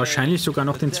wahrscheinlich sogar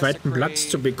noch den zweiten Platz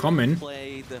zu bekommen,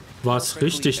 was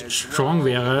richtig strong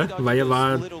wäre, weil er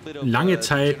war lange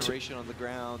Zeit,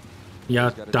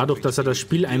 ja, dadurch, dass er das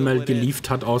Spiel einmal geliefert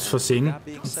hat, aus Versehen,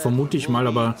 vermute ich mal,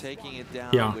 aber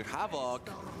ja,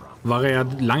 war er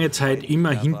lange Zeit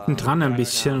immer hinten dran ein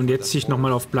bisschen und jetzt sich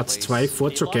nochmal auf Platz 2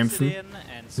 vorzukämpfen,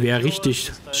 wäre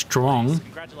richtig strong.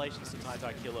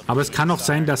 Aber es kann auch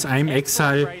sein, dass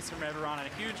ImExile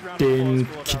den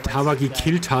Kitava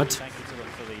gekillt hat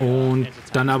und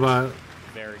dann aber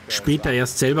später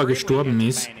erst selber gestorben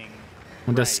ist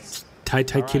und dass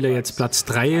TyTyKiller jetzt Platz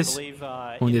 3 ist.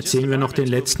 Und jetzt sehen wir noch den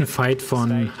letzten Fight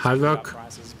von Havoc.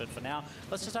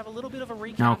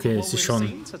 Ja, okay, es ist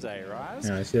schon.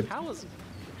 Ja, es wird.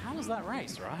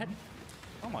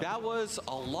 That was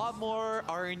a lot more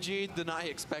RNG than I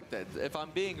expected. If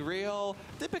I'm being real,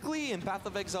 typically in Path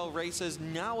of Exile races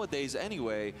nowadays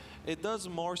anyway, it does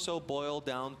more so boil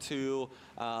down to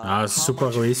super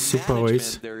Race.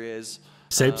 There is.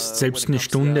 Selbst eine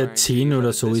Stunde 10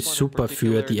 oder so ist super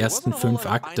für die ersten 5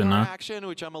 Akte. Ne?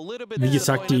 Wie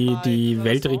gesagt, die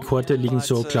Weltrekorde liegen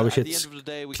so, glaube ich, jetzt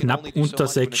knapp unter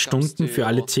 6 Stunden für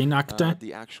alle 10 Akte.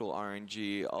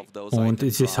 Und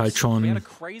es ist halt schon... The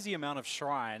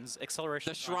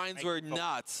shrines were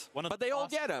nuts, but they all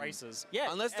get them.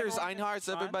 Unless there's Einhards,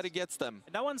 everybody gets them.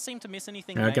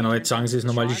 Ja, genau, jetzt sagen sie es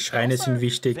nochmal, die Schreine sind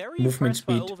wichtig. Movement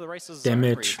Speed,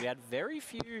 Damage.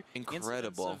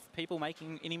 Incredible.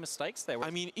 Any mistakes there.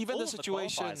 I mean, even the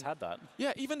situation had that.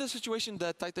 Yeah, even the situation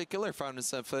that TyTyKiller found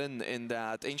himself in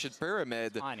that ancient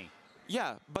pyramid. Tiny.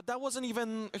 Yeah, but that wasn't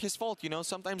even his fault, you know.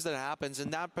 Sometimes that happens.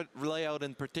 In that layout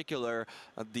in particular,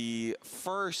 the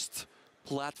first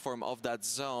platform of that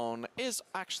zone is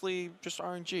actually just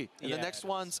RNG. In the next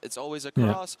ones, it's always a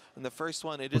cross. In the first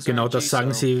one, it is genau, RNG, das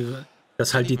sagen sie,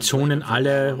 dass halt die Zonen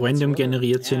alle random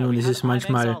generiert sind und es ist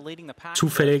manchmal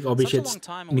zufällig, ob ich jetzt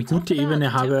eine gute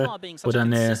Ebene habe oder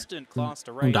eine,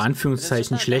 unter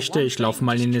Anführungszeichen, schlechte. Ich laufe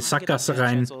mal in eine Sackgasse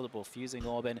rein.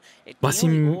 Was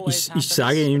ich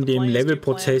sage, in dem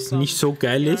Levelprozess nicht so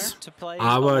geil ist,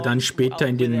 aber dann später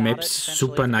in den Maps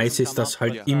super nice ist, dass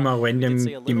halt immer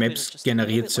random die Maps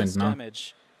generiert sind. Ne?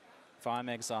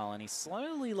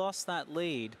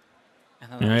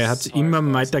 Ja, er hat es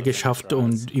immer weiter geschafft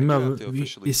und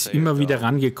ist immer wieder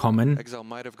rangekommen.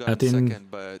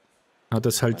 Hat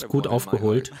es halt gut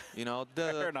aufgeholt.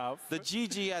 The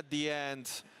GG at the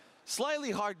end,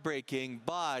 slightly heartbreaking,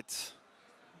 but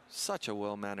such a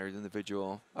well-mannered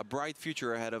individual. A bright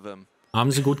future ahead of him. Haben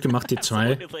sie gut gemacht, die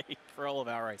zwei. For all of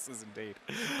our races, indeed.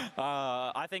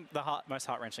 I think the most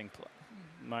heart-wrenching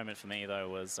moment for me, though,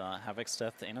 was Havoc's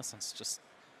death to Innocence. Just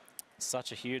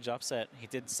such a huge upset. He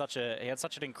had such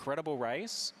an incredible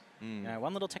race. You know,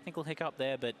 one little technical hiccup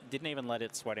there, but didn't even let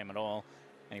it sweat him at all.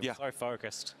 And he was so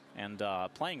focused and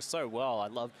playing so well. I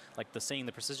love seeing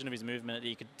the precision of his movement.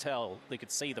 You could tell, you could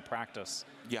see the practice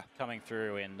coming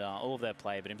through in all of their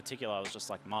play. But in particular, I was just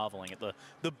like marveling at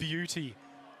the beauty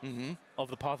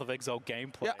of the Path of Exile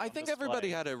gameplay. Yeah, I think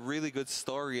everybody had a really good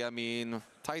story. I mean,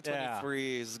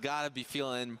 Tie23he has got to be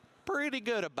feeling pretty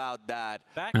good about that.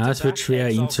 Ja, es wird schwer,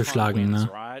 ihn zu schlagen, ne?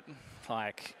 Right?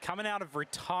 Like coming out of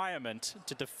retirement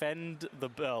to defend the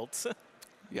belt.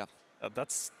 Yeah,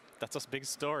 that's a big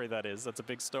story. That's a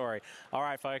big story. All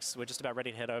right, folks, we're just about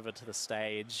ready to head over to the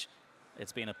stage.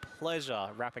 It's been a pleasure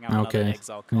wrapping up another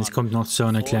ExileCon. Jetzt kommt noch so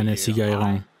eine kleine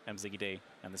Siegerehrung. I'm ZiggyD,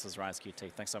 and this is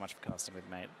RaizQT. Thanks so much for casting with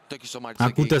me, mate. Thank you so much.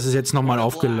 Gut, dass es jetzt nochmal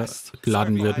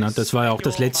aufgeladen wird. Ne? Das war ja auch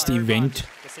das letzte Event.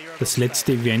 Das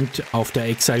letzte Event auf der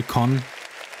ExileCon.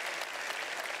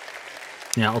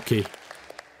 Ja, okay.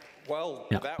 Well,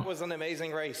 that was an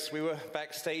amazing race. We were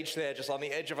backstage there, just on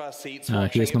the edge of our seats.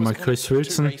 Hier ist nochmal Chris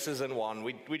Wilson.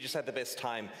 We just had the best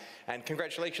time. And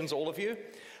congratulations, all of you.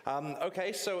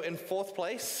 Okay, so in 4th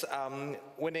place,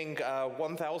 winning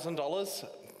 $1,000.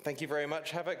 Thank you very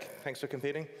much, Havoc. Thanks for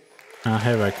competing.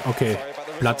 Havoc, okay.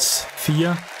 Platz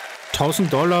 4.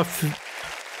 $1.000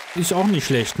 ist auch nicht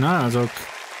schlecht, ne? Also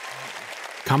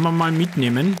kann man mal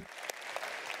mitnehmen.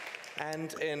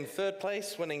 And in 3rd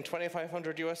place, winning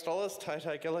 $2,500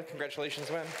 TyTyKiller.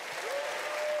 Congratulations, man.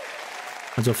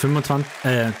 Also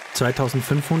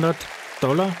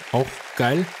 $2.500, auch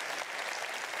geil.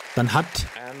 Dann hat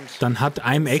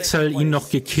ImExile ihn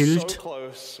noch gekillt.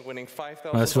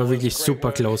 Das war wirklich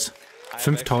super close.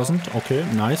 5.000, okay,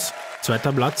 nice. 2.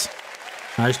 Platz.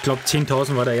 Ja, ich glaube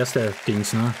 10.000 war der erste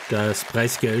Dings, ne? Das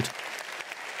Preisgeld.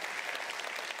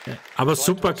 Aber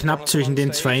super knapp zwischen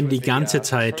den Zweien die ganze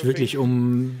Zeit, wirklich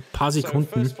um ein paar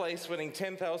Sekunden. Ja,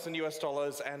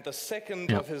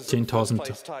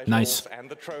 10.000, nice.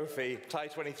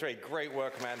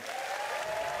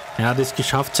 Er hat es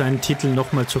geschafft, seinen Titel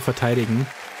nochmal zu verteidigen.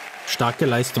 Starke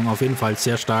Leistung, auf jeden Fall,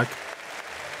 sehr stark.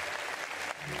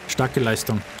 Starke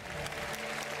Leistung.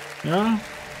 Ja.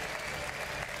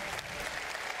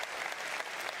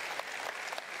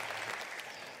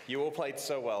 You all played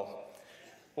so well.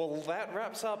 Well, that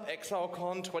wraps up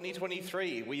ExileCon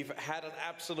 2023. We've had an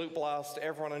absolute blast.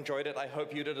 Everyone enjoyed it. I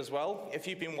hope you did as well. If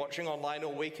you've been watching online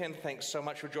all weekend, thanks so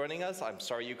much for joining us. I'm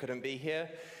sorry you couldn't be here.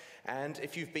 And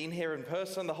if you've been here in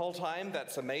person the whole time,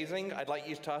 that's amazing. I'd like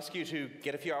to ask you to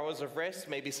get a few hours of rest,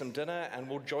 maybe some dinner, and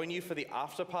we'll join you for the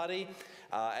after party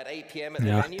at 8 p.m. at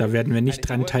the venue. Da werden wir nicht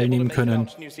dran teilnehmen können.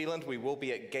 New Zealand, we will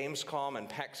be at Gamescom and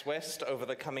PAX West over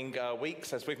the coming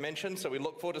weeks, as we've mentioned. So we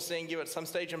look forward to seeing you at some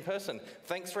stage in person.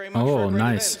 Thanks very much. Oh,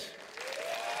 nice.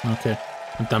 Okay.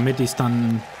 Und damit ist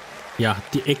dann ja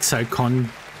die ExileCon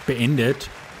beendet.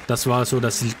 Das war so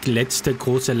das letzte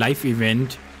große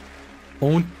Live-Event.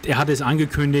 Und er hat es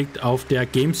angekündigt auf der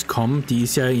Gamescom, die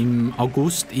ist ja im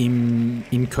August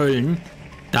in Köln.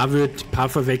 Da wird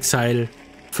Path of Exile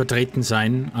vertreten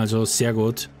sein, also sehr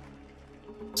gut.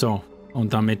 So,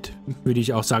 und damit würde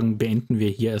ich auch sagen, beenden wir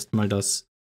hier erstmal das.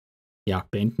 Ja,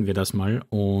 beenden wir das mal.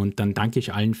 Und dann danke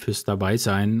ich allen fürs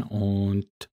Dabeisein. Und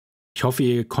ich hoffe,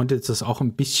 ihr konntet das auch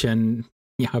ein bisschen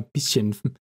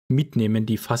mitnehmen,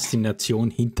 die Faszination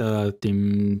hinter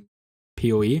dem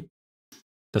PoE.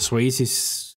 Das Race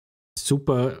ist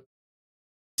super,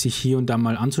 sich hier und da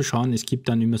mal anzuschauen. Es gibt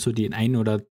dann immer so den einen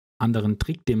oder anderen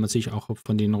Trick, den man sich auch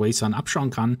von den Racern abschauen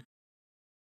kann.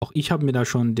 Auch ich habe mir da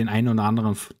schon den einen oder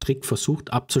anderen Trick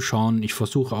versucht abzuschauen. Ich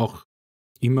versuche auch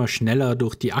immer schneller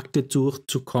durch die Akte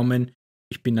durchzukommen.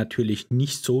 Ich bin natürlich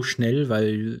nicht so schnell,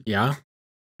 weil, ja,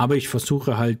 aber ich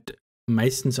versuche halt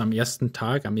meistens am ersten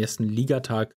Tag, am ersten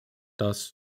Ligatag,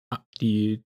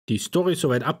 die Story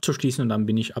soweit abzuschließen und dann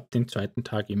bin ich ab dem zweiten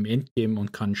Tag im Endgame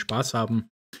und kann Spaß haben.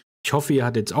 Ich hoffe, ihr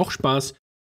hattet jetzt auch Spaß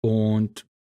und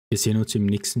wir sehen uns im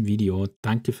nächsten Video.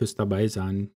 Danke fürs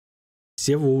Dabeisein.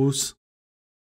 Servus!